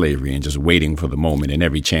anti-slavery and just waiting for the moment, and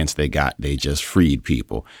every chance they got, they just freed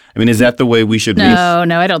people. I mean, is that the way we should read?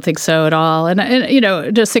 No, I don't think so at all.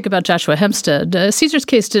 And just think about Joshua Hempstead. Caesar's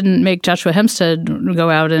case didn't make Joshua Hempstead go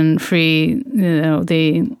out and free,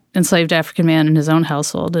 the enslaved African man in his own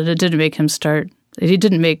household. It didn't make him He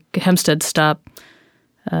didn't make Hempstead stop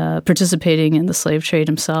participating in the slave trade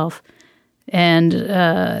himself.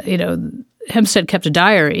 And Hempstead kept a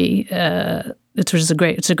diary, which is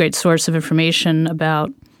it's a great source of information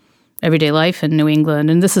about everyday life in New England.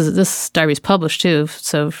 And this diary is published too.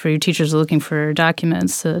 So for your teachers looking for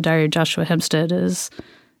documents, the Diary of Joshua Hempstead is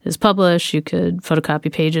published. You could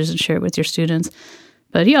photocopy pages and share it with your students.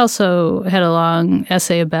 But he also had a long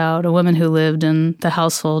essay about a woman who lived in the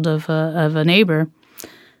household of a neighbor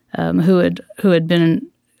who had been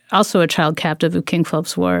also a child captive of King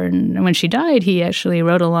Philip's War. And when she died, he actually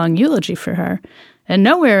wrote a long eulogy for her. And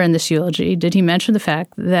nowhere in this eulogy did he mention the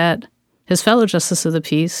fact that his fellow Justice of the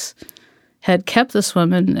Peace had kept this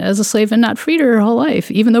woman as a slave and not freed her whole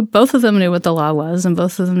life, even though both of them knew what the law was and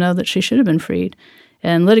both of them know that she should have been freed.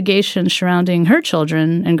 And litigation surrounding her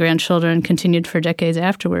children and grandchildren continued for decades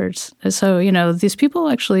afterwards. And so, these people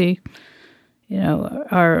actually,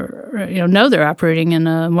 know they're operating in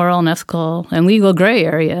a moral and ethical and legal gray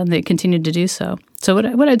area, and they continue to do so. So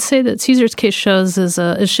what I'd say that Caesar's case shows is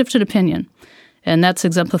a shifted opinion, and that's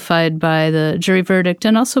exemplified by the jury verdict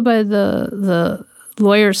and also by the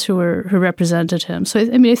lawyers who represented him. So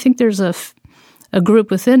I think there's a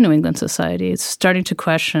group within New England society. It's starting to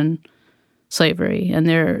question slavery, and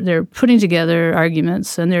they're putting together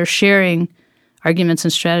arguments, and they're sharing arguments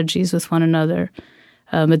and strategies with one another.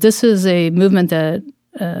 But this is a movement that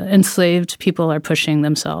enslaved people are pushing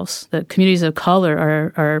themselves, that communities of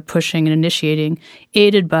color are pushing and initiating,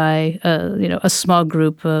 aided by a small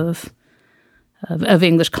group of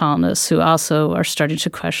English colonists who also are starting to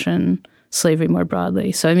question slavery more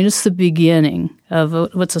broadly. So, it's the beginning of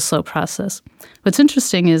what's a slow process. What's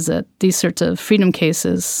interesting is that these sorts of freedom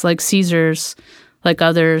cases, like Caesar's, like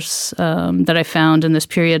others that I found in this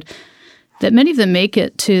period, that many of them make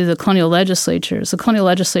it to the colonial legislatures. The colonial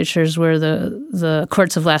legislatures were the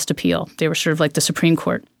courts of last appeal. They were sort of like the Supreme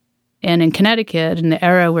Court. And in Connecticut, in the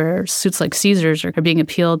era where suits like Caesar's are being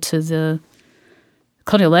appealed to the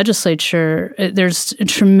colonial legislature, there's a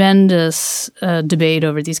tremendous debate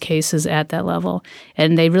over these cases at that level.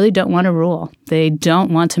 And they really don't want to rule. They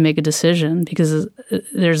don't want to make a decision because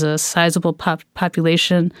there's a sizable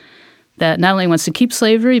population that not only wants to keep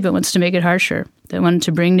slavery, but wants to make it harsher. They wanted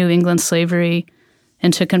to bring New England slavery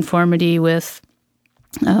into conformity with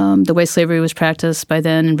the way slavery was practiced by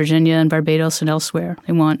then in Virginia and Barbados and elsewhere.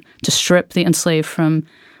 They want to strip the enslaved from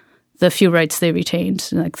the few rights they retained,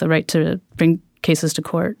 like the right to bring cases to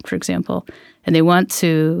court, for example. And they want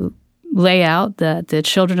to lay out that the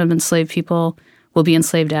children of enslaved people will be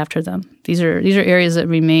enslaved after them. These are areas that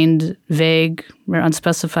remained vague or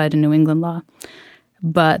unspecified in New England law.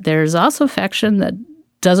 But there's also a faction that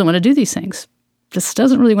doesn't want to do these things. This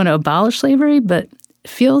doesn't really want to abolish slavery, but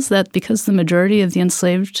feels that because the majority of the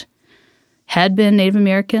enslaved had been Native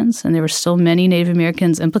Americans, and there were still many Native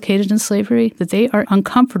Americans implicated in slavery, that they are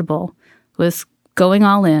uncomfortable with going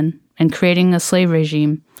all in and creating a slave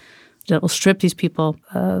regime that will strip these people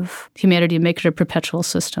of humanity and make it a perpetual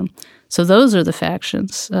system. So those are the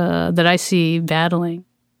factions that I see battling.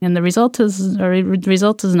 And the result is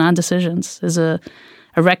non-decisions, is a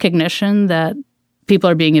recognition that people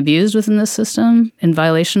are being abused within this system in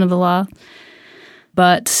violation of the law.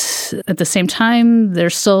 But at the same time,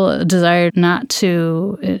 there's still a desire not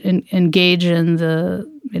to engage in the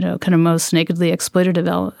kind of most nakedly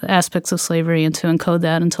exploitative aspects of slavery and to encode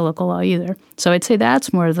that into local law either. So I'd say that's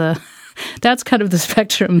that's kind of the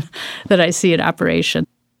spectrum that I see in operation.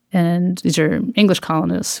 And these are English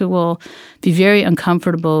colonists who will be very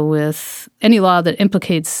uncomfortable with any law that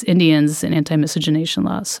implicates Indians in anti-miscegenation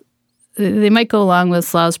laws. They might go along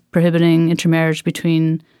with laws prohibiting intermarriage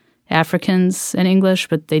between Africans and English,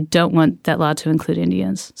 but they don't want that law to include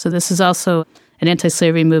Indians. So this is also an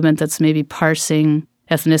anti-slavery movement that's maybe parsing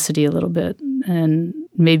ethnicity a little bit and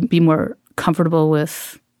maybe be more comfortable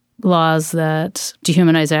with laws that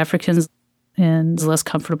dehumanize Africans and less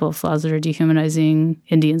comfortable with laws that are dehumanizing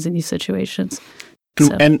Indians in these situations.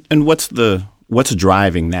 So. And what's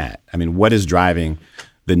driving that? What is driving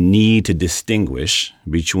the need to distinguish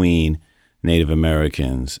between Native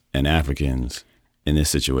Americans and Africans in this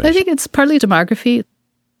situation? I think it's partly demography.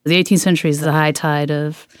 The 18th century is the high tide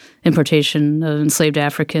of importation of enslaved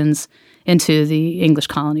Africans into the English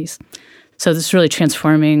colonies. So this is really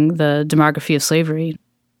transforming the demography of slavery.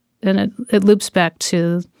 And it loops back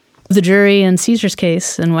to the jury in Caesar's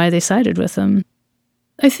case and why they sided with him.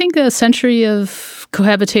 I think a century of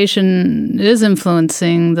cohabitation is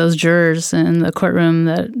influencing those jurors in the courtroom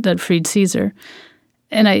that freed Caesar.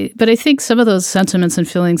 But I think some of those sentiments and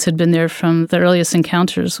feelings had been there from the earliest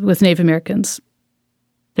encounters with Native Americans.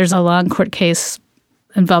 There's a long court case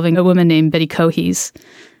involving a woman named Betty Cohees.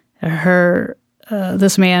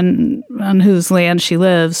 This man on whose land she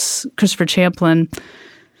lives, Christopher Champlin,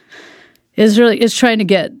 is trying to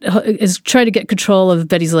get control of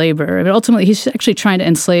Betty's labor. Ultimately, he's actually trying to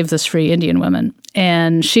enslave this free Indian woman,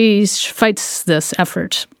 and she fights this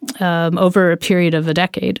effort over a period of a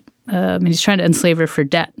decade. He's trying to enslave her for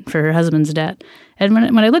her husband's debt. And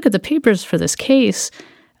when I look at the papers for this case,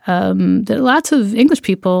 lots of English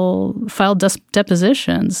people filed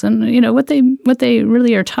depositions, and what they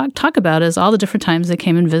really are talk about is all the different times they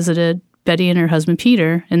came and visited Betty and her husband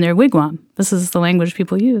Peter in their wigwam. This is the language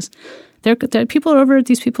people use. People are over at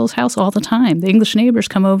these people's house all the time. The English neighbors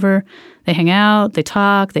come over, they hang out, they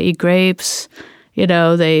talk, they eat grapes.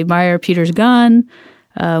 They admire Peter's gun.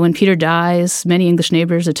 When Peter dies, many English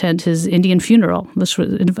neighbors attend his Indian funeral. This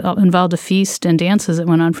involved a feast and dances that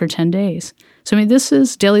went on for 10 days. So, this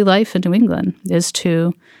is daily life in New England, is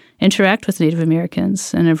to interact with Native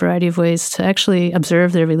Americans in a variety of ways, to actually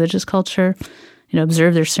observe their religious culture,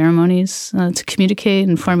 observe their ceremonies, to communicate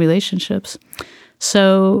and form relationships.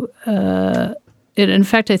 So, in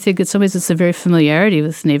fact, I think in some ways it's the very familiarity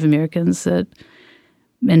with Native Americans that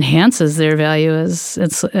enhances their value as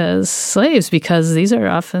slaves, because these are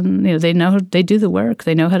often, they do the work.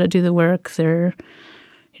 They know how to do the work. They're,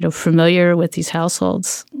 familiar with these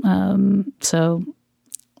households. So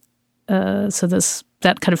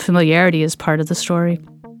that kind of familiarity is part of the story.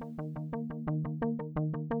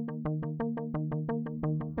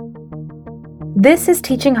 This is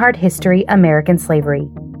Teaching Hard History, American Slavery.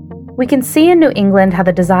 We can see in New England how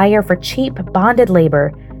the desire for cheap, bonded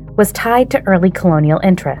labor was tied to early colonial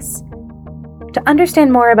interests. To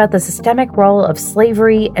understand more about the systemic role of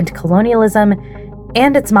slavery and colonialism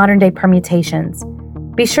and its modern-day permutations,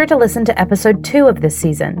 be sure to listen to Episode 2 of this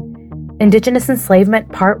season, Indigenous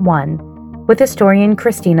Enslavement Part 1, with historian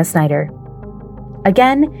Christina Snyder.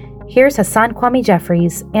 Again, here's Hassan Kwame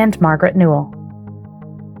Jeffries and Margaret Newell.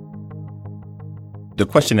 The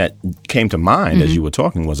question that came to mind as you were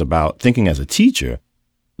talking was about thinking as a teacher,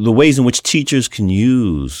 the ways in which teachers can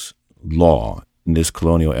use law in this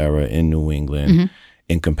colonial era in New England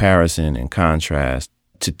in comparison and contrast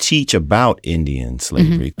to teach about Indian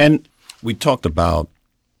slavery. And we talked about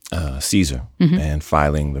Caesar and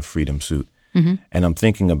filing the freedom suit. And I'm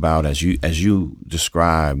thinking about, as you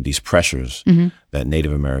describe these pressures that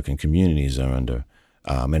Native American communities are under,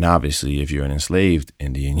 and obviously if you're an enslaved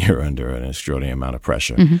Indian, you're under an extraordinary amount of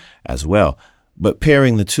pressure as well. But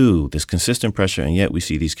pairing the two, this consistent pressure, and yet we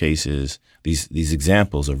see these cases, these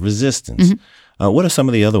examples of resistance. What are some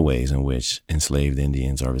of the other ways in which enslaved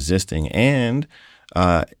Indians are resisting, and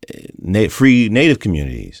free Native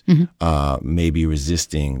communities may be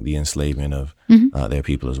resisting the enslavement of their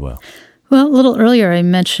people as well? Well, a little earlier I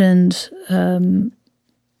mentioned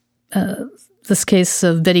this case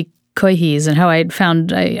of Betty Coihes and how I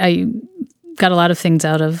got a lot of things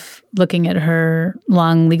out of looking at her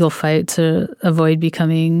long legal fight to avoid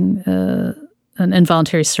becoming an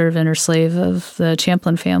involuntary servant or slave of the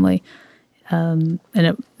Champlain family.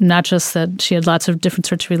 Not just that she had lots of different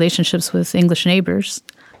sorts of relationships with English neighbors,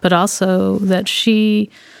 but also that she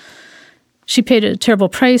paid a terrible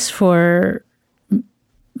price for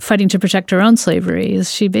fighting to protect her own slavery.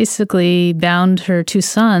 She basically bound her two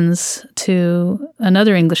sons to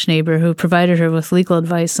another English neighbor who provided her with legal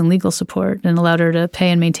advice and legal support and allowed her to pay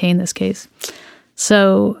and maintain this case.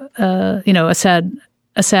 So, a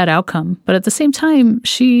sad outcome. But at the same time,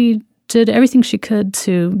 she did everything she could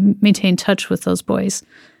to maintain touch with those boys.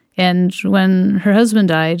 And when her husband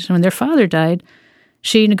died, when their father died,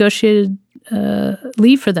 she negotiated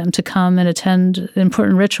leave for them to come and attend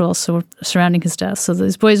important rituals surrounding his death. So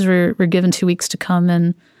these boys were given 2 weeks to come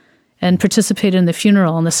and participate in the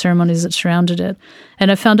funeral and the ceremonies that surrounded it.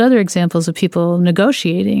 And I found other examples of people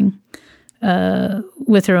negotiating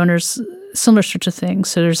with their owners similar sorts of things.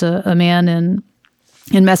 So there's a man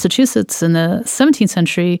in Massachusetts in the 17th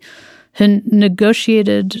century who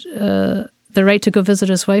negotiated the right to go visit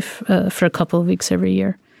his wife for a couple of weeks every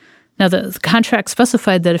year. Now, the contract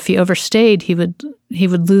specified that if he overstayed, he would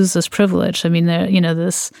lose this privilege. I mean,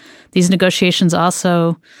 these negotiations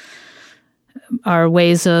also are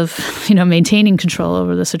ways of maintaining control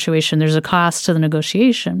over the situation. There's a cost to the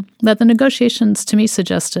negotiation, but the negotiations to me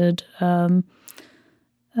suggested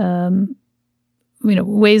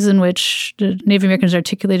ways in which the Native Americans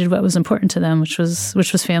articulated what was important to them, which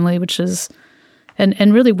was family,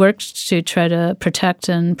 and really worked to try to protect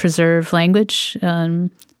and preserve language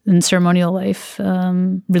in ceremonial life,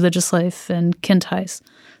 religious life, and kin ties.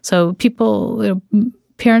 So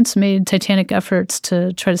parents made titanic efforts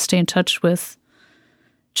to try to stay in touch with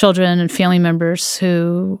children and family members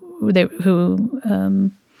who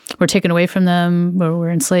were taken away from them or were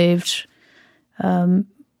enslaved.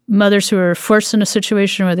 Mothers who were forced in a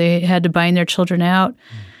situation where they had to bind their children out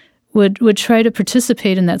would try to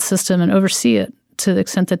participate in that system and oversee it to the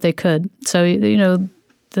extent that they could. So,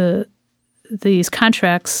 these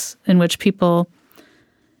contracts in which people...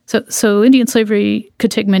 So Indian slavery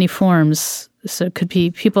could take many forms. So it could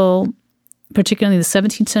be people, particularly in the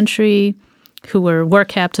 17th century, who were war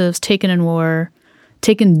captives, taken in war,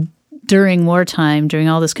 taken during wartime, during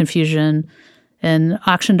all this confusion, and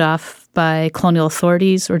auctioned off by colonial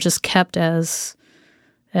authorities or just kept as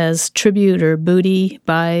tribute or booty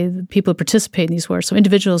by the people who participate in these wars. So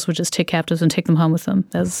individuals would just take captives and take them home with them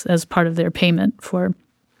as part of their payment for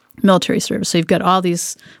military service. So you've got all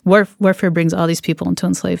these, warfare brings all these people into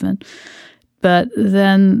enslavement. But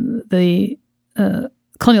then the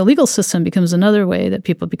colonial legal system becomes another way that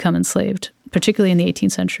people become enslaved, particularly in the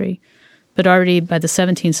 18th century. But already by the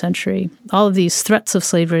 17th century, all of these threats of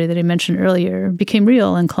slavery that I mentioned earlier became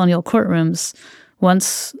real in colonial courtrooms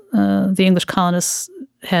once the English colonists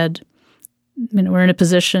were in a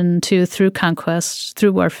position to, through conquest,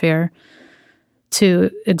 through warfare, to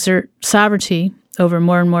exert sovereignty over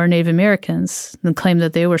more and more Native Americans and claim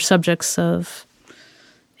that they were subjects of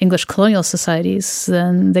English colonial societies.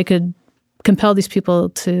 Then they could compel these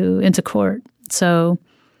people into court. So,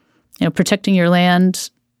 protecting your land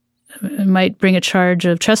might bring a charge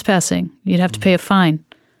of trespassing. You'd have to pay a fine.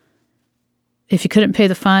 If you couldn't pay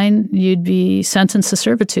the fine, you'd be sentenced to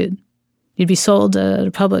servitude. You'd be sold at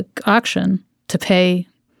a public auction to pay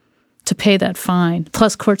that fine,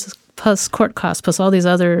 plus court costs, plus all these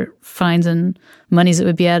other fines and monies that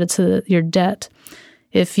would be added to your debt.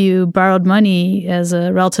 If you borrowed money as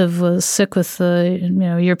a relative was sick with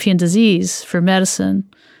European disease for medicine,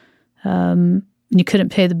 you couldn't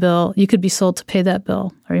pay the bill, you could be sold to pay that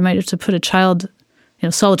bill. Or you might have to put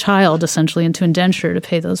sell a child essentially into indenture to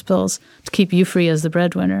pay those bills to keep you free as the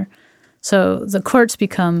breadwinner. So the courts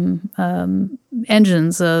become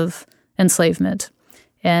engines of enslavement.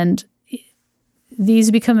 And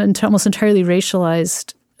these become almost entirely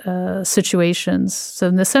racialized situations. So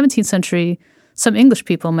in the 17th century, some English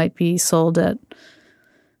people might be sold to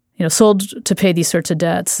pay these sorts of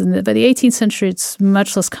debts. And by the 18th century, it's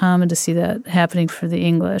much less common to see that happening for the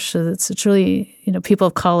English. So it's really, people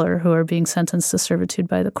of color who are being sentenced to servitude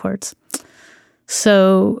by the courts.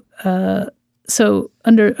 So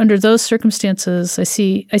under those circumstances, I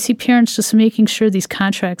see parents just making sure these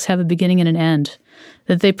contracts have a beginning and an end,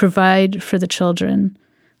 that they provide for the children,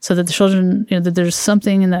 so that the children, that there's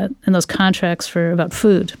something in those contracts about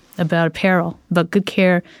food, about apparel, about good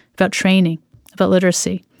care, about training, about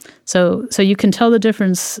literacy. So you can tell the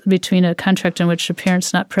difference between a contract in which a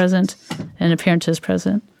parent's not present and a parent is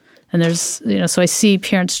present. And there's, so I see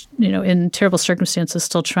parents, in terrible circumstances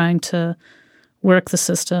still trying to work the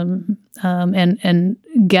system and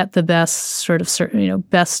get the best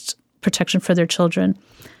best protection for their children.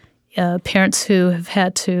 Parents who have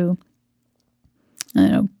had to,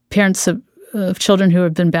 parents of children who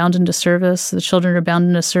have been bound into service, the children are bound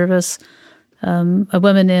into service. A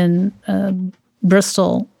woman in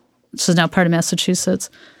Bristol, which is now part of Massachusetts,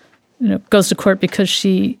 goes to court because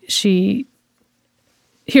she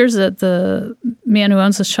hears that the man who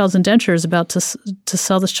owns this child's indenture is about to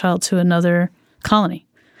sell this child to another colony.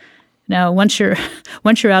 Now, once you're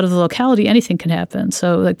out of the locality, anything can happen.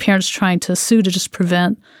 So, parents trying to sue to just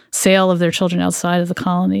prevent sale of their children outside of the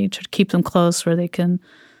colony, to keep them close where they can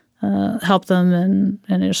help them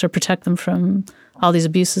and sort of protect them from all these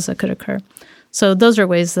abuses that could occur. So, those are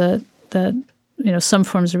ways that some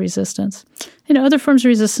forms of resistance. Other forms of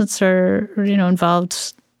resistance are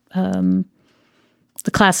involved the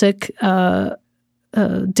classic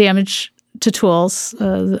damage to tools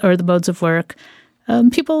or the modes of work.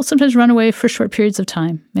 People sometimes run away for short periods of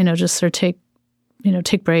time, just sort of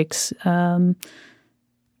take breaks.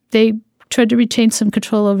 They tried to retain some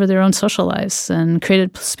control over their own social lives and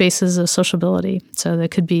created spaces of sociability. So they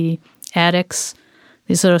could be attics.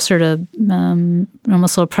 These are sort of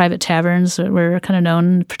almost little private taverns that were kind of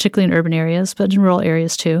known, particularly in urban areas, but in rural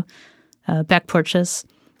areas too. Back porches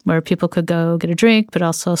where people could go get a drink, but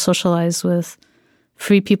also socialize with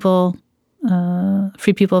free people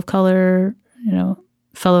of color,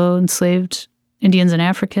 fellow enslaved Indians and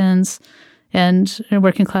Africans, and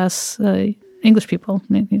working class English people.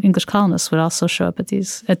 English colonists would also show up at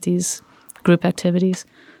these group activities.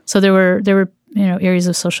 So there were areas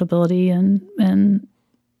of sociability and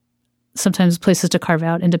sometimes places to carve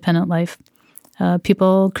out independent life.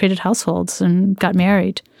 People created households and got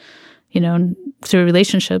married, and through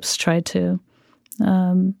relationships tried to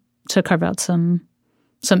carve out some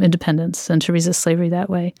independence and to resist slavery that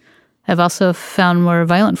way. I've also found more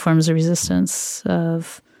violent forms of resistance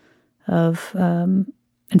of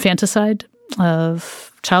infanticide,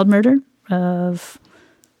 of child murder, of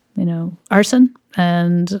arson,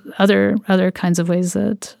 and other kinds of ways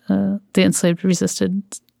that the enslaved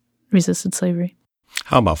resisted slavery.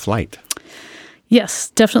 How about flight? Yes,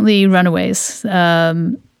 definitely runaways.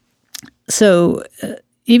 So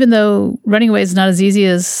even though running away is not as easy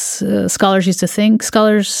as scholars used to think,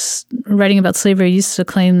 scholars writing about slavery used to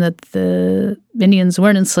claim that the Indians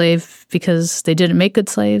weren't enslaved because they didn't make good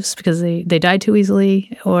slaves, because they died too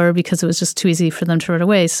easily, or because it was just too easy for them to run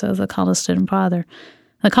away, so the colonists didn't bother.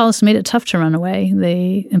 The colonists made it tough to run away.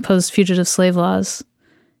 They imposed fugitive slave laws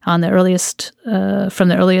on from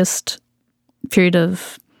the earliest period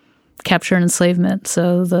of capture and enslavement.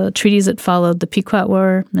 So the treaties that followed the Pequot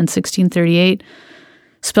War in 1638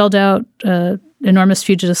 spelled out enormous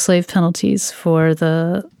fugitive slave penalties for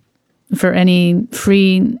the for any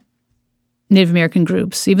free Native American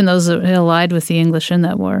groups, even those that allied with the English in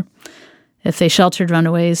that war. If they sheltered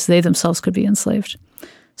runaways, they themselves could be enslaved.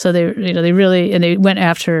 So they went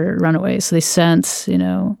after runaways. So they sent,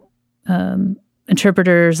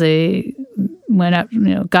 interpreters. They went out,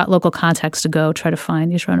 got local contacts to go try to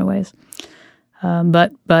find these runaways.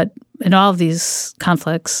 But in all of these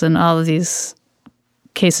conflicts and all of these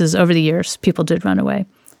cases over the years, people did run away.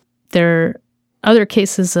 There are other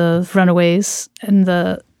cases of runaways in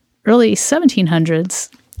the early 1700s.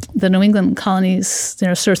 The New England colonies,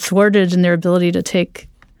 sort of thwarted in their ability to take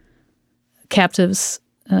captives,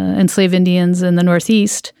 enslaved Indians in the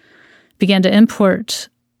Northeast, began to import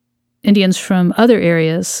Indians from other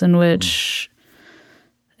areas in which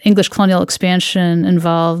English colonial expansion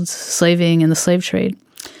involved slaving and the slave trade.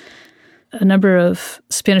 A number of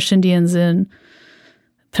Spanish Indians in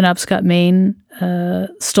Penobscot, Maine,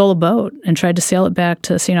 stole a boat and tried to sail it back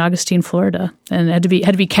to St. Augustine, Florida, and had to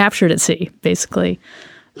be captured at sea, basically.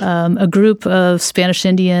 A group of Spanish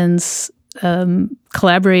Indians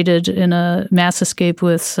collaborated in a mass escape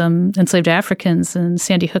with some enslaved Africans in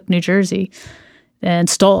Sandy Hook, New Jersey, and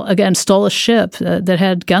stole a ship that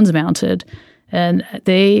had guns mounted. And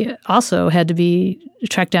they also had to be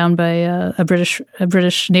tracked down by a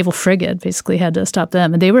British naval frigate, basically had to stop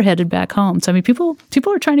them. And they were headed back home. So, people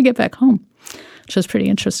were trying to get back home, which was pretty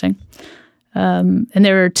interesting. And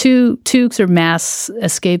there were two sort of mass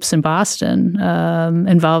escapes in Boston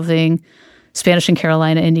involving Spanish and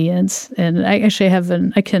Carolina Indians. And I actually have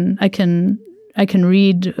I can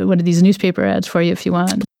read one of these newspaper ads for you if you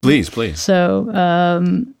want. Please.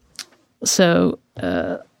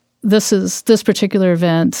 This particular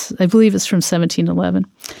event, I believe it's from 1711.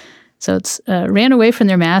 So it's ran away from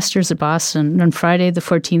their masters at Boston on Friday the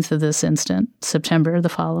 14th of this instant, September the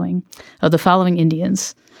following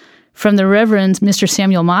Indians. From the Reverend Mr.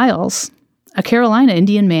 Samuel Miles, a Carolina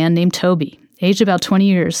Indian man named Toby, aged about 20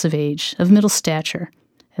 years of age, of middle stature.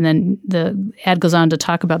 And then the ad goes on to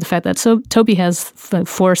talk about the fact that Toby has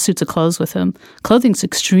 4 suits of clothes with him. Clothing's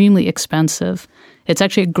extremely expensive. It's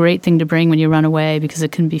actually a great thing to bring when you run away because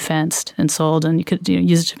it can be fenced and sold, and you could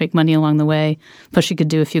use it to make money along the way. Plus, you could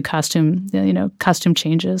do a few costume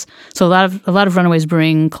changes. So a lot of runaways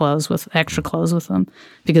bring extra clothes with them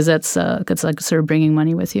because that's like sort of bringing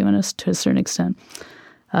money with you to a certain extent.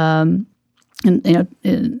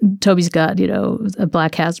 Toby's got a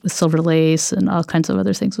black hat with silver lace and all kinds of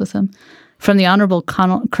other things with him. From the Honorable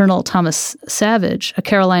Colonel Thomas Savage, a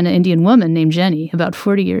Carolina Indian woman named Jenny, about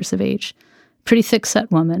 40 years of age. Pretty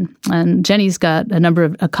thick-set woman. And Jenny's got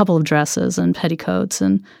a couple of dresses and petticoats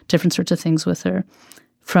and different sorts of things with her.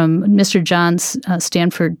 From Mr. John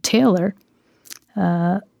Stanford Taylor,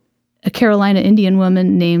 a Carolina Indian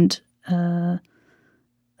woman named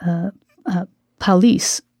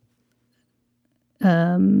Paulice.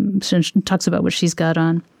 So she talks about what she's got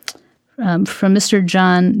on. From Mr.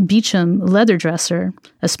 John Beecham, leather dresser,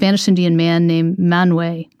 a Spanish Indian man named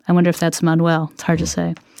Manuel. I wonder if that's Manuel. It's hard to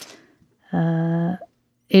say.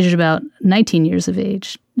 Aged about 19 years of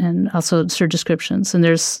age, and also sort of descriptions. And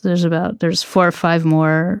there's 4 or 5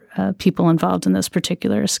 more people involved in this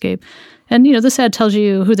particular escape. And this ad tells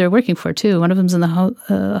you who they're working for too. One of them's in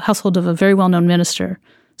the household of a very well-known minister.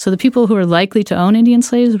 So the people who were likely to own Indian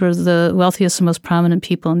slaves were the wealthiest and most prominent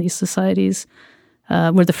people in these societies.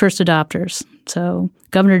 Were the first adopters. So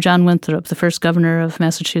Governor John Winthrop, the first governor of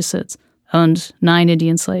Massachusetts, owned 9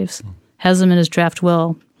 Indian slaves. Has them in his draft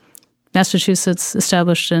will. Massachusetts,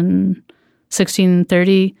 established in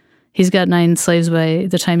 1630, he's got 9 slaves by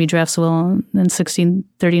the time he drafts a will in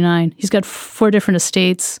 1639. He's got 4 different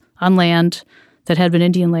estates on land that had been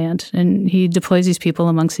Indian land, and he deploys these people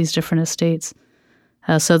amongst these different estates.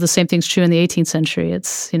 So the same thing's true in the 18th century.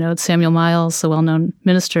 It's Samuel Miles, the well-known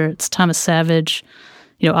minister. It's Thomas Savage,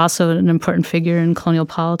 also an important figure in colonial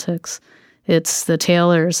politics. It's the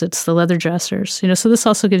tailors. It's the leather dressers. So this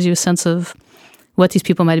also gives you a sense of what these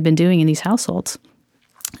people might have been doing in these households.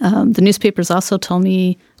 The newspapers also tell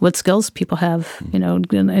me what skills people have,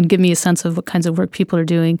 and give me a sense of what kinds of work people are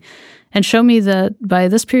doing, and show me that by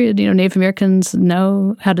this period, Native Americans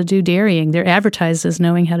know how to do dairying. They're advertised as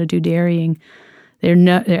knowing how to do dairying.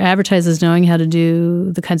 They're advertised as knowing how to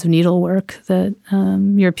do the kinds of needlework that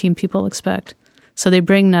European people expect. So they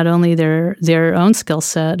bring not only their own skill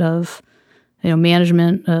set of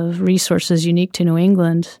management of resources unique to New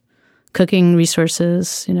England, cooking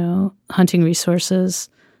resources, hunting resources,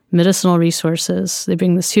 medicinal resources. They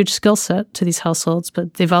bring this huge skill set to these households,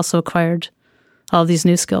 but they've also acquired all these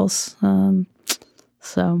new skills. And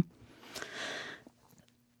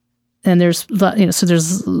there's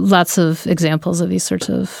lots of examples of these sorts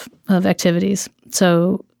of activities.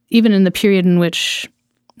 So even in the period in which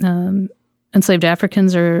enslaved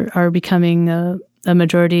Africans are becoming a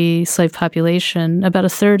majority slave population, about a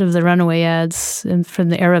third of the runaway ads from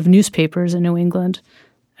the era of newspapers in New England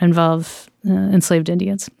involve enslaved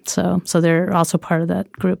Indians. So they're also part of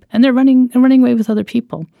that group, and they're running away with other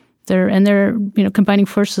people. They're combining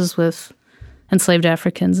forces with enslaved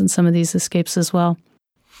Africans in some of these escapes as well.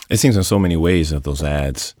 It seems in so many ways that those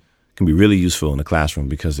ads can be really useful in the classroom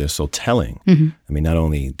because they're so telling. Mm-hmm. I mean, not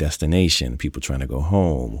only destination, people trying to go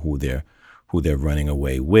home, who they're running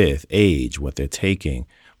away with, age, what they're taking,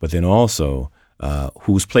 but then also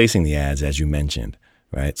who's placing the ads, as you mentioned,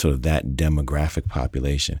 right? Sort of that demographic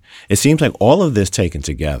population. It seems like all of this taken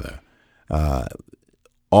together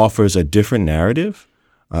offers a different narrative,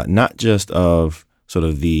 not just of sort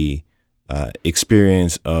of the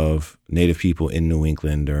experience of Native people in New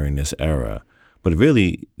England during this era, but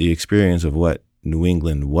really the experience of what New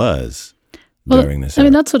England was during this era. I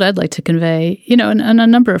mean, that's what I'd like to convey, on a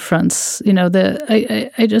number of fronts.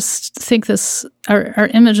 I just think our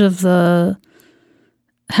image of the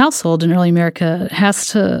household in early America has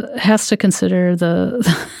to consider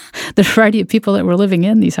the variety of people that were living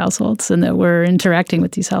in these households and that were interacting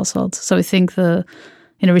with these households. So I think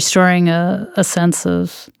restoring a sense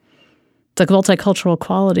of the multicultural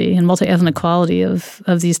quality and multi-ethnic quality of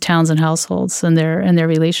these towns and households and their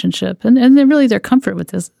relationship and really their comfort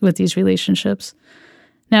with these relationships.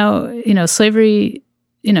 Now, slavery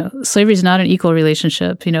is not an equal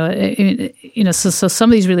relationship. So some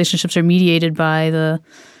of these relationships are mediated by the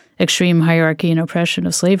extreme hierarchy and oppression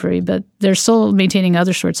of slavery, but they're still maintaining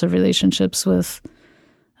other sorts of relationships with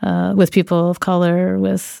people of color,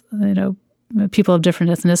 with people of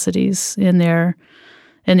different ethnicities in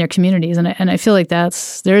their communities, and I feel like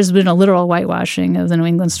there's been a literal whitewashing of the New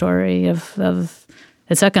England story of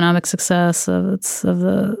its economic success, of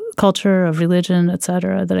the culture, of religion, et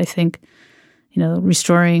cetera, that I think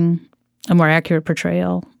restoring a more accurate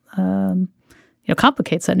portrayal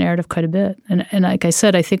complicates that narrative quite a bit. And like I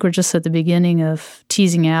said, I think we're just at the beginning of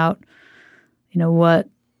teasing out what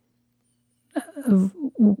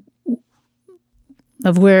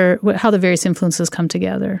of how the various influences come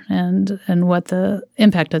together and what the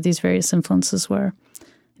impact of these various influences were.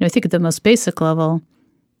 I think at the most basic level,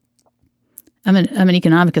 I'm an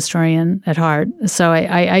economic historian at heart, so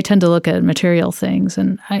I tend to look at material things,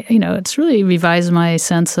 and it's really revised my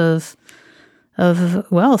sense of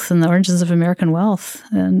wealth and the origins of American wealth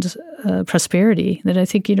and prosperity. That I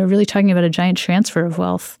think really talking about a giant transfer of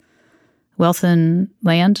wealth in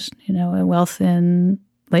land, and wealth in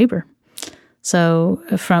labor. So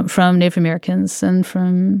from Native Americans and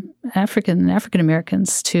from African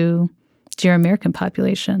Americans to your American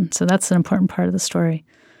population. So that's an important part of the story,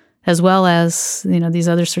 as well as these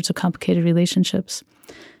other sorts of complicated relationships.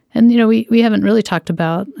 And we haven't really talked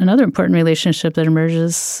about another important relationship that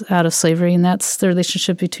emerges out of slavery, and that's the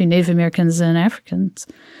relationship between Native Americans and Africans.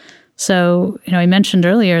 So I mentioned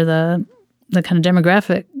earlier the kind of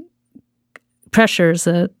demographic pressures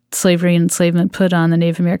that slavery and enslavement put on the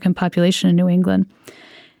Native American population in New England.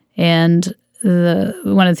 And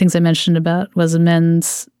one of the things I mentioned about was the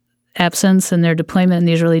men's absence and their deployment in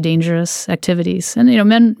these really dangerous activities. And,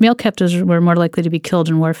 male captives were more likely to be killed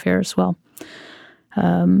in warfare as well,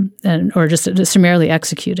 or just summarily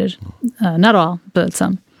executed. Not all, but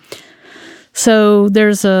some. So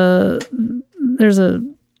the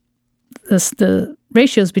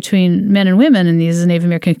ratios between men and women in these Native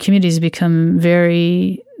American communities become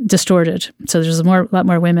very distorted. So there's a lot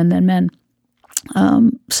more women than men.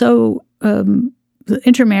 The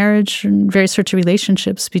intermarriage and various sorts of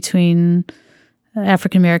relationships between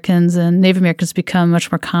African Americans and Native Americans become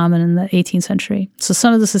much more common in the 18th century. So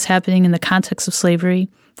some of this is happening in the context of slavery,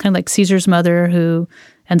 kind of like Caesar's mother who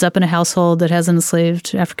ends up in a household that has an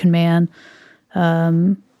enslaved African man.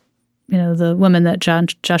 The woman that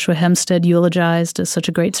Joshua Hempstead eulogized as such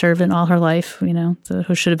a great servant all her life,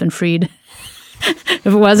 who should have been freed if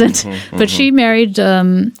it wasn't. Mm-hmm. But she married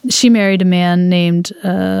a man named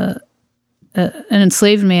an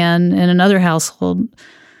enslaved man in another household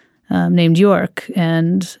named York,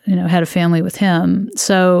 and had a family with him.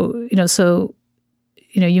 So who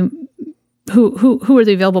were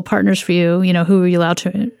the available partners for you? Who were you allowed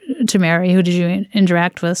to marry? Who did you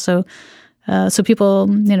interact with? So people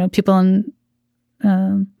in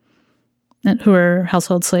who are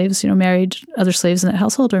household slaves, married other slaves in that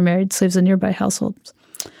household or married slaves in nearby households.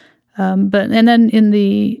 And then in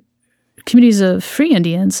the communities of free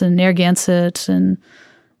Indians in Narragansett and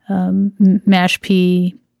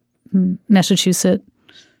Mashpee, Massachusetts,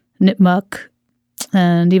 Nipmuc,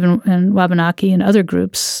 and even in Wabanaki and other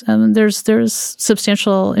groups, there's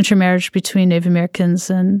substantial intermarriage between Native Americans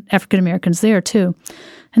and African Americans there too.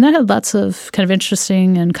 And that had lots of kind of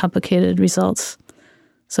interesting and complicated results.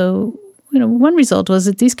 So, one result was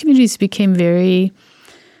that these communities became very,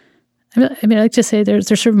 I like to say they're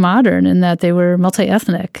sort of modern in that they were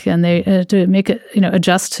multi-ethnic, and they to make it,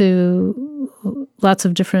 adjust to lots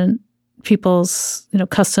of different people's,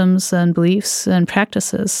 customs and beliefs and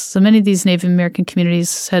practices. So many of these Native American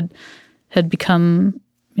communities had become,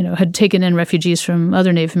 had taken in refugees from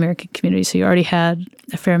other Native American communities. So you already had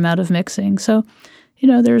a fair amount of mixing. So,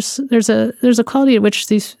 there's a quality at which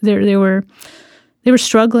they were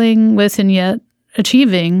struggling with and yet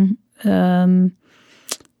achieving the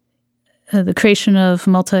creation of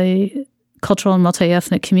multicultural and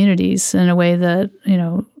multi-ethnic communities in a way that,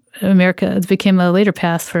 America became a later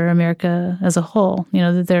path for America as a whole.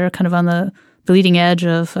 That they're kind of on the leading edge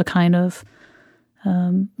of a kind of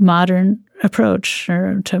modern approach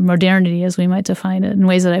or to modernity, as we might define it, in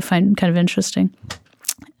ways that I find kind of interesting.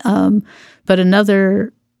 But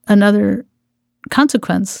another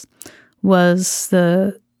consequence was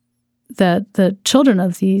that the children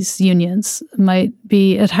of these unions might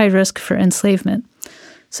be at high risk for enslavement.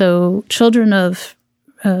 So children of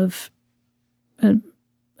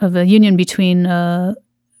a union between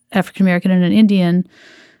African American and an Indian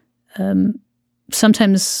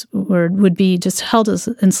sometimes would be just held as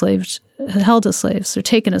slaves or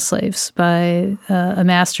taken as slaves by a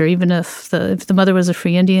master, even if the mother was a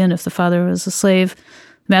free Indian, if the father was a slave,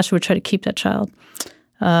 the master would try to keep that child.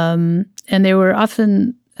 And they were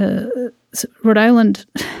often Rhode Island.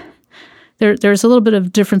 There's a little bit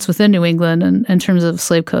of difference within New England in terms of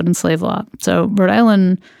slave code and slave law. So Rhode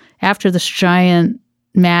Island, after this giant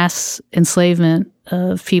mass enslavement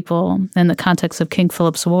of people in the context of King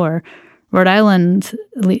Philip's War, Rhode Island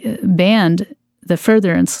banned the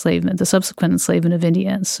further enslavement, the subsequent enslavement of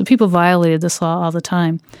Indians. So people violated this law all the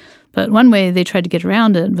time. But one way they tried to get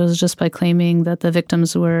around it was just by claiming that the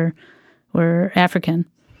victims were African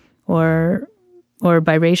or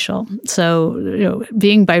biracial. So,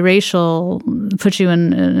 being biracial puts you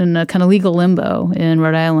in a kind of legal limbo in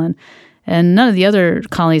Rhode Island. And none of the other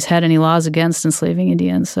colonies had any laws against enslaving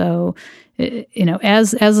Indians. So,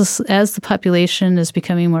 as the population is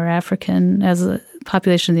becoming more African, as the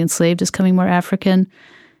population of the enslaved is becoming more African,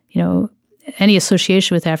 any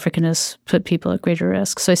association with Africanists put people at greater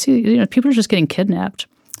risk. So I see, people are just getting kidnapped.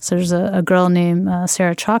 So there's a girl named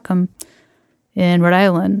Sarah Chalkham in Rhode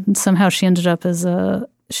Island. And somehow she ended up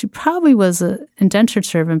she probably was an indentured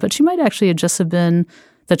servant, but she might actually have just been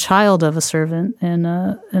the child of a servant in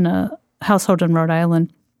a household in Rhode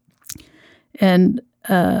Island. And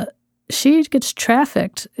she gets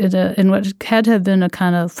trafficked in what had to have been a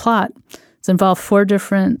kind of plot. It's involved four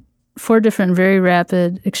different very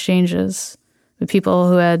rapid exchanges with people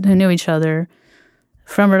who knew each other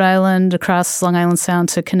from Rhode Island across Long Island Sound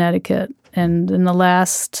to Connecticut. And in the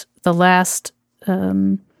last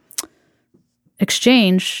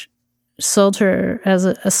exchange, sold her as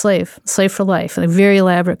a slave for life. A very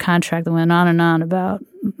elaborate contract that went on and on about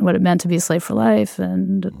what it meant to be a slave for life,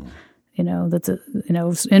 and it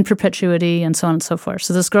was in perpetuity, and so on and so forth.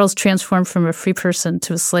 So this girl's transformed from a free person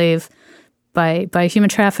to a slave by human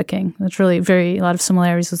trafficking. That's really a lot of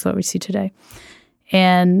similarities with what we see today.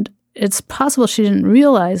 And it's possible she didn't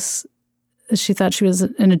realize. She thought she was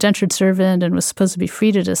an indentured servant and was supposed to be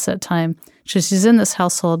freed at a set time. She's in this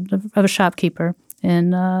household of a shopkeeper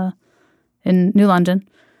in New London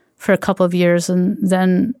for a couple of years, and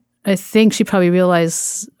then I think she probably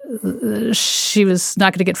realized she was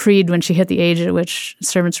not going to get freed when she hit the age at which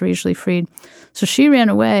servants were usually freed. So she ran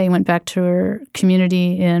away and went back to her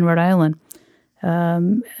community in Rhode Island.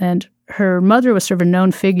 And her mother was sort of a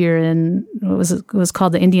known figure in what was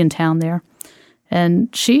called the Indian town there.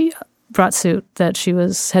 And she brought suit that she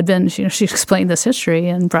explained this history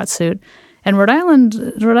and brought suit. And Rhode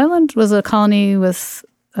Island was a colony with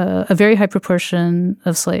a very high proportion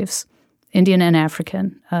of slaves, Indian and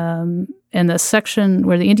African. And the section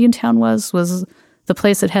where the Indian town was the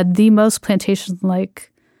place that had the most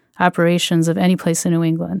plantation-like operations of any place in New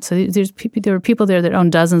England. So there were people there that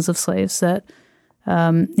owned dozens of slaves that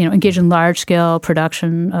engaged in large-scale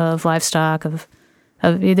production of livestock.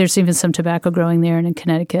 There's even some tobacco growing there and in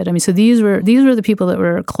Connecticut. I mean, so these were the people that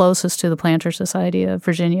were closest to the planter society of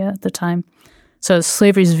Virginia at the time. So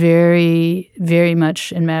slavery is very, very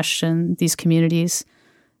much enmeshed in these communities.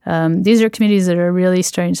 These are communities that are really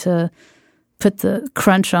starting to put the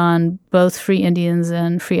crunch on both free Indians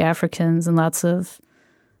and free Africans in lots of,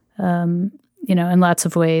 in lots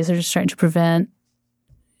of ways. They're just trying to prevent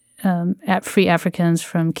free Africans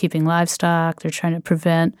from keeping livestock. They're trying to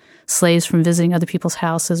prevent slaves from visiting other people's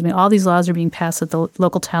houses. I mean, all these laws are being passed at the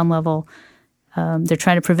local town level. They're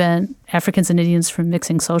trying to prevent Africans and Indians from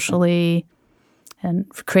mixing socially and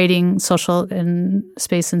creating social and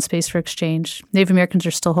space for exchange. Native Americans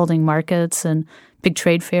are still holding markets and big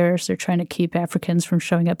trade fairs. They're trying to keep Africans from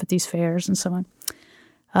showing up at these fairs and so on.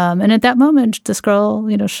 And at that moment, this girl,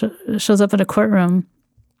 shows up in a courtroom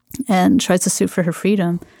and tries to sue for her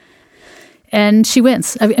freedom. And she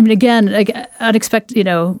wins. I mean, again, unexpected,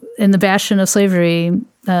 in the bastion of slavery,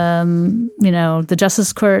 the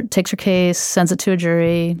Justice Court takes her case, sends it to a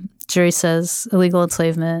jury. Jury says illegal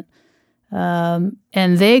enslavement.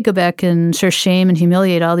 And they go back and shame and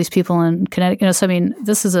humiliate all these people in Connecticut. So I mean,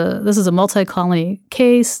 this is a multi-colony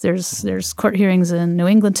case. There's court hearings in New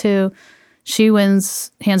England too. She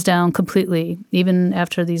wins hands down completely, even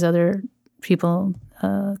after these other people,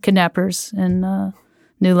 kidnappers in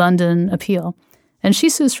New London, appeal. And she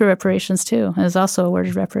sues for reparations too, and is also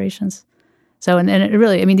awarded reparations. So and it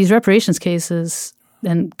really, I mean, these reparations cases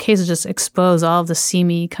just expose all of the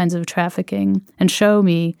seamy kinds of trafficking and show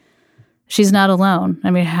me she's not alone. I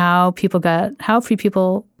mean, how free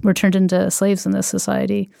people were turned into slaves in this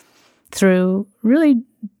society through really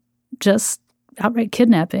just outright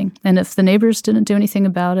kidnapping. And if the neighbors didn't do anything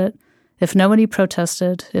about it, if nobody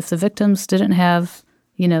protested, if the victims didn't have,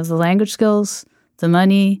 the language skills, the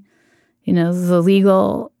money, the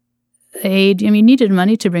legal aid, you needed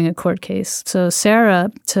money to bring a court case. So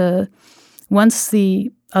Sarah, once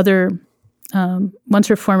her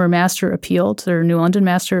former master appealed, her New London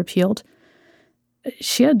master appealed,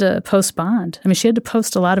 she had to post bond. I mean, she had to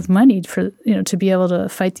post a lot of money for, to be able to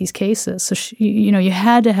fight these cases. So, you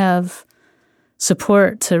had to have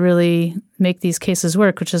support to really make these cases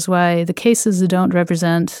work, which is why the cases don't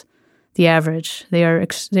represent the average. They're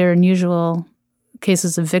unusual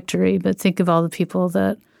cases of victory, but think of all the people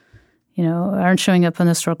that, aren't showing up on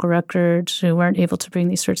the historical record, who weren't able to bring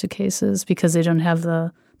these sorts of cases because they don't have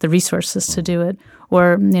the resources to do it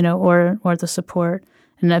or the support.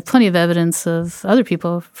 And I have plenty of evidence of other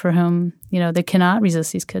people for whom, they cannot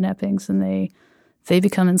resist these kidnappings and they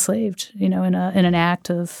become enslaved, in an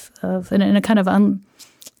act of in a kind of a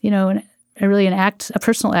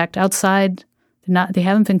personal act outside. They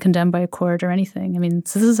haven't been condemned by a court or anything. I mean,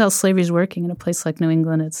 so this is how slavery is working in a place like New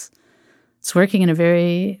England. It's working in a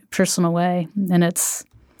very personal way, and it's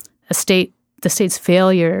the state's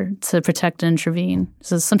failure to protect and intervene.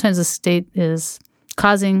 So sometimes the state is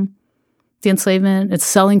causing the enslavement, it's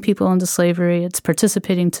selling people into slavery, it's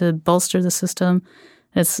participating to bolster the system.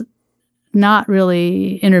 It's not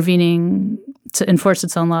really intervening to enforce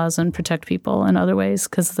its own laws and protect people in other ways,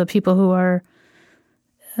 because the people who are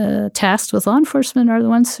tasked with law enforcement are the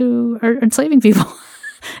ones who are enslaving people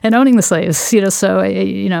and owning the slaves.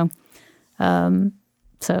 And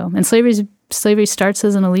slavery starts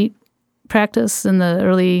as an elite practice in the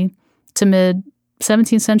early to mid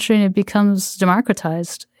 17th century, and it becomes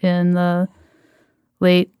democratized in the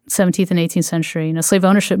late 17th and 18th century. Slave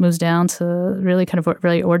ownership moves down to really kind of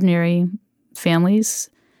really ordinary families,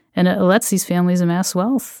 and it lets these families amass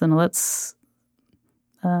wealth, and it lets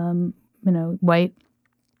white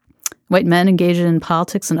men engage in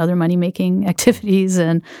politics and other money making activities,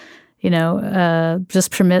 and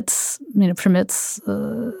just permits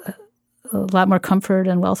a lot more comfort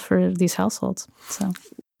and wealth for these households. So,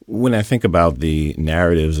 when I think about the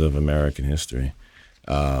narratives of American history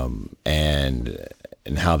and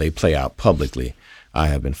how they play out publicly, I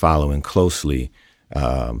have been following closely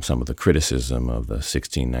some of the criticism of the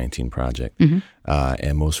 1619 Project. Mm-hmm.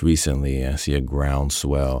 And most recently, I see a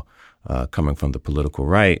groundswell coming from the political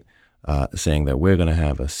right saying that we're going to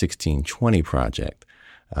have a 1620 Project.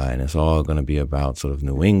 And it's all going to be about sort of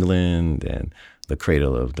New England and the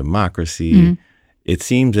cradle of democracy. Mm-hmm. It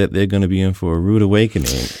seems that they're going to be in for a rude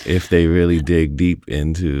awakening if they really dig deep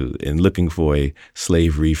into looking for a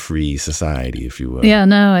slavery-free society, if you will. Yeah,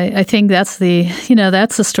 no, I think that's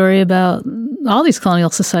that's the story about all these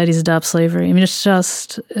colonial societies adopt slavery. I mean, it's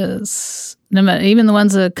just, no matter, even the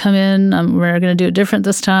ones that come in, we're going to do it different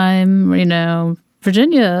this time.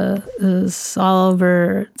 Virginia is all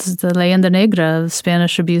over the Leyenda Negra of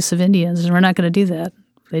Spanish abuse of Indians, and we're not going to do that.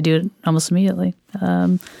 They do it almost immediately.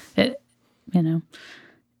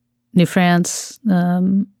 New France,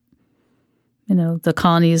 the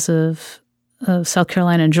colonies of South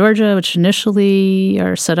Carolina and Georgia, which initially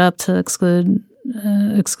are set up to exclude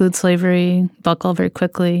slavery, buckle very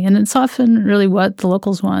quickly. And it's often really what the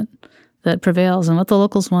locals want that prevails. And what the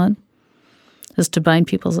locals want is to bind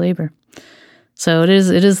people's labor. So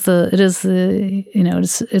it's a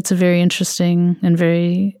very interesting and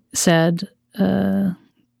very sad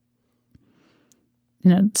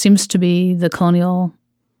seems to be the colonial,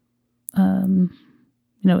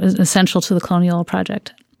 essential to the colonial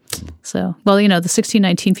project. So, the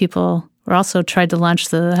 1619 people were also tried to launch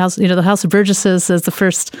the House, the House of Burgesses as the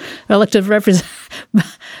first elective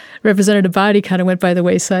representative body kind of went by the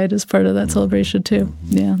wayside as part of that celebration too.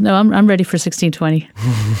 Yeah, no, I'm ready for 1620.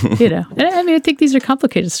 And I think these are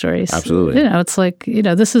complicated stories. Absolutely. It's like,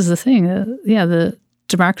 this is the thing. The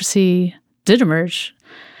democracy did emerge.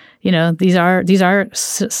 These are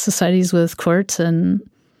societies with courts and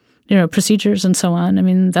procedures and so on. I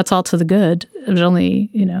mean, that's all to the good. It was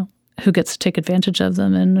only who gets to take advantage of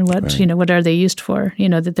them and what right. What are they used for?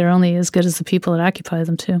 That they're only as good as the people that occupy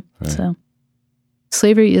them too. Right. So.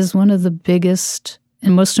 Slavery is one of the biggest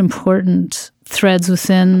and most important threads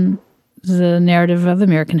within the narrative of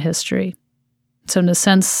American history. So in a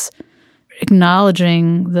sense,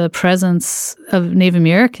 acknowledging the presence of Native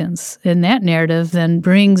Americans in that narrative then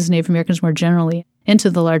brings Native Americans more generally into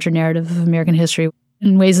the larger narrative of American history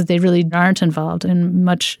in ways that they really aren't involved in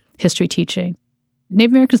much history teaching.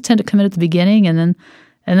 Native Americans tend to come in at the beginning and then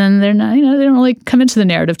they're not, they don't really come into the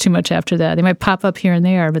narrative too much after that. They might pop up here and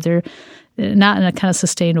there, but they're not in a kind of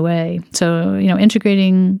sustained way. So,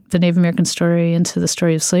 integrating the Native American story into the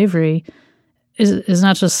story of slavery is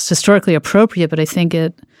not just historically appropriate, but I think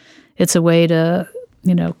it's a way to,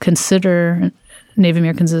 consider Native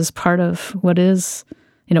Americans as part of what is,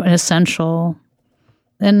 an essential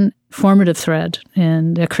and formative thread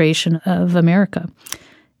in the creation of America.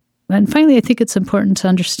 And finally, I think it's important to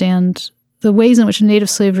understand the ways in which Native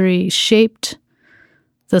slavery shaped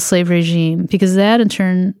the slave regime, because that in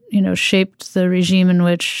turn, shaped the regime in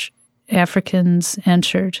which Africans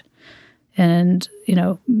entered and,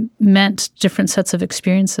 meant different sets of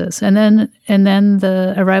experiences. And then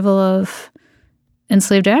the arrival of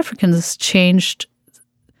enslaved Africans changed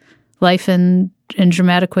life in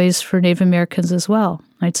dramatic ways for Native Americans as well.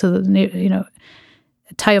 Right? So,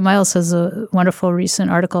 Taya Miles has a wonderful recent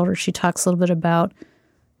article where she talks a little bit about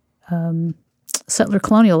settler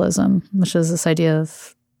colonialism, which is this idea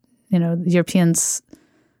of Europeans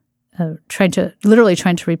trying to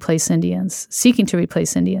replace Indians, seeking to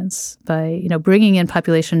replace Indians by, bringing in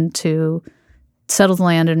population to settle the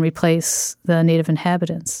land and replace the native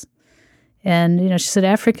inhabitants. And, she said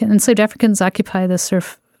enslaved Africans occupy this sort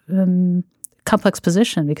of complex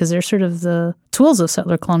position because they're sort of the tools of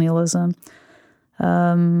settler colonialism.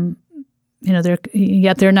 They're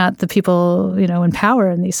not the people, in power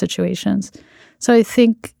in these situations. So I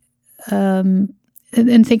think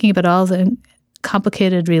in thinking about all the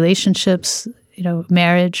complicated relationships,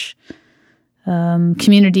 marriage,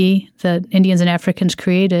 community that Indians and Africans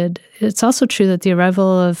created, it's also true that the arrival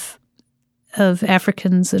of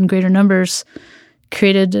Africans in greater numbers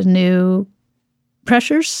created new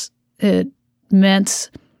pressures. It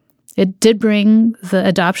did bring the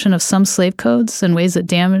adoption of some slave codes in ways that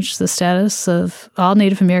damaged the status of all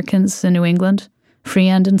Native Americans in New England, free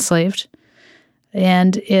and enslaved.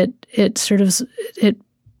 And it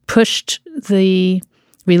pushed the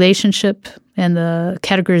relationship and the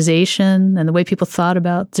categorization and the way people thought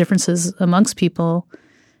about differences amongst people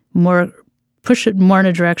push it more in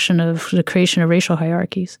a direction of the creation of racial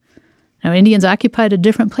hierarchies. Now, Indians occupied a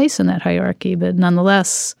different place in that hierarchy, but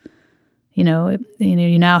nonetheless, you now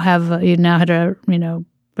had a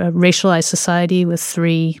racialized society with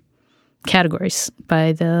three categories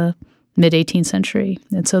by the mid-18th century,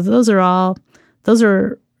 and so those are all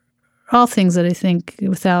things that I think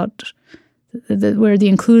where the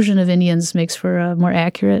inclusion of Indians makes for a more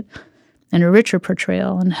accurate and a richer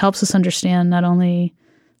portrayal and helps us understand not only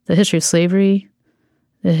the history of slavery,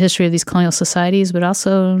 the history of these colonial societies, but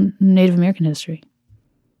also Native American history.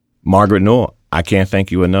 Margaret Newell, I can't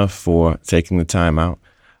thank you enough for taking the time out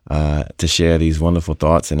to share these wonderful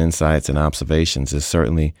thoughts and insights and observations. It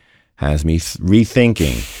certainly has me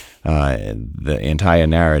rethinking the entire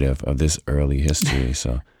narrative of this early history.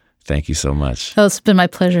 So thank you so much. Oh, it's been my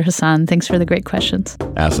pleasure, Hassan. Thanks for the great questions.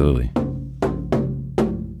 Absolutely.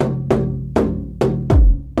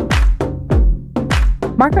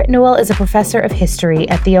 Margaret Newell is a professor of history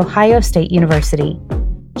at The Ohio State University.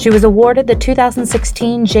 She was awarded the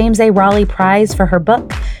 2016 James A. Raleigh Prize for her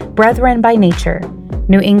book, Brethren by Nature: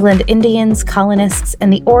 New England Indians, Colonists,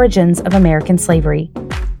 and the Origins of American Slavery.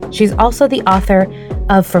 She's also the author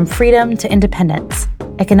of From Freedom to Independence: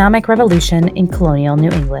 Economic Revolution in Colonial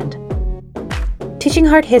New England. Teaching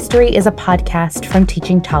Hard History is a podcast from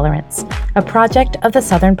Teaching Tolerance, a project of the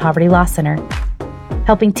Southern Poverty Law Center,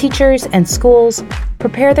 helping teachers and schools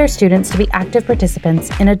prepare their students to be active participants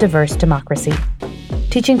in a diverse democracy.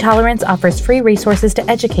 Teaching Tolerance offers free resources to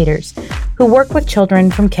educators who work with children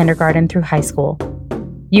from kindergarten through high school.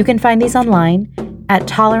 You can find these online at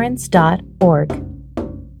tolerance.org.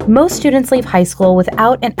 Most students leave high school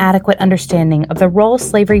without an adequate understanding of the role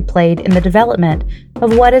slavery played in the development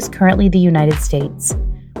of what is currently the United States,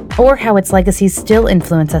 or how its legacies still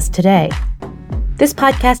influence us today. This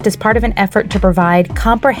podcast is part of an effort to provide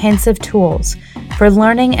comprehensive tools for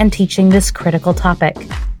learning and teaching this critical topic.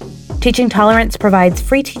 Teaching Tolerance provides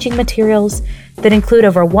free teaching materials that include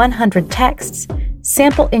over 100 texts,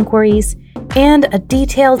 sample inquiries, and a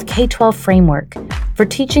detailed K-12 framework for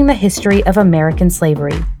teaching the history of American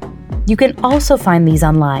slavery. You can also find these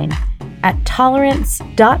online at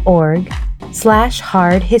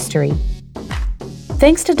tolerance.org/hardhistory.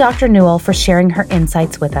 Thanks to Dr. Newell for sharing her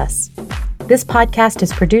insights with us. This podcast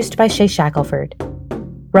is produced by Shay Shackelford.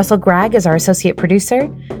 Russell Gregg is our associate producer,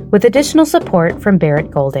 with additional support from Barrett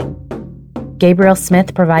Golding. Gabriel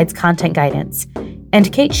Smith provides content guidance,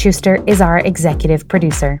 and Kate Schuster is our executive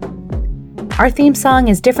producer. Our theme song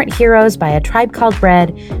is Different Heroes by A Tribe Called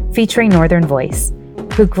Red, featuring Northern Voice,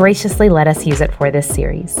 who graciously let us use it for this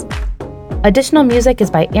series. Additional music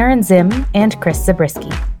is by Aaron Zim and Chris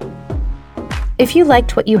Zabriskie. If you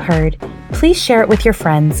liked what you heard, please share it with your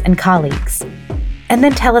friends and colleagues, and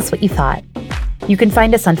then tell us what you thought. You can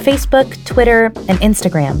find us on Facebook, Twitter, and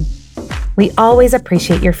Instagram. We always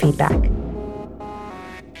appreciate your feedback.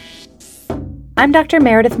 I'm Dr.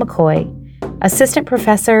 Meredith McCoy, Assistant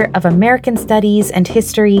Professor of American Studies and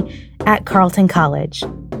History at Carleton College.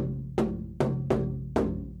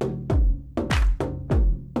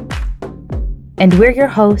 And we're your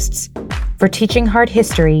hosts for Teaching Hard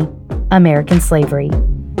History, American Slavery.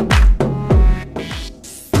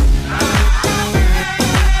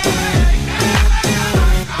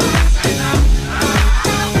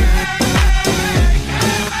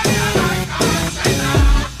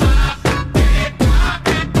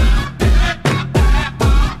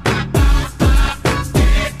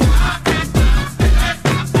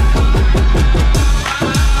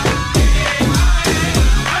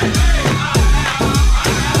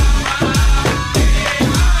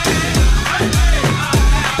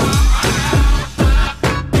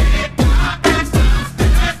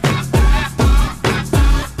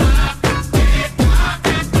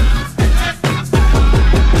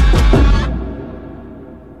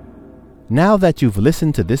 Now that you've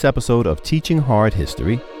listened to this episode of Teaching Hard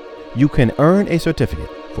History, you can earn a certificate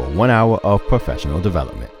for 1 hour of professional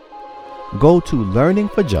development. Go to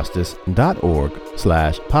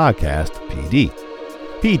learningforjustice.org/podcastpd.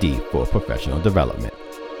 PD for professional development.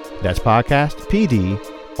 That's podcast PD,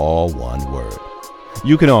 all one word.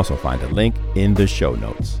 You can also find a link in the show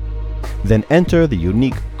notes. Then enter the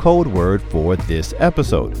unique code word for this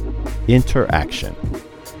episode, interaction,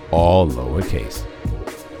 all lowercase.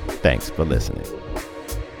 Thanks for listening.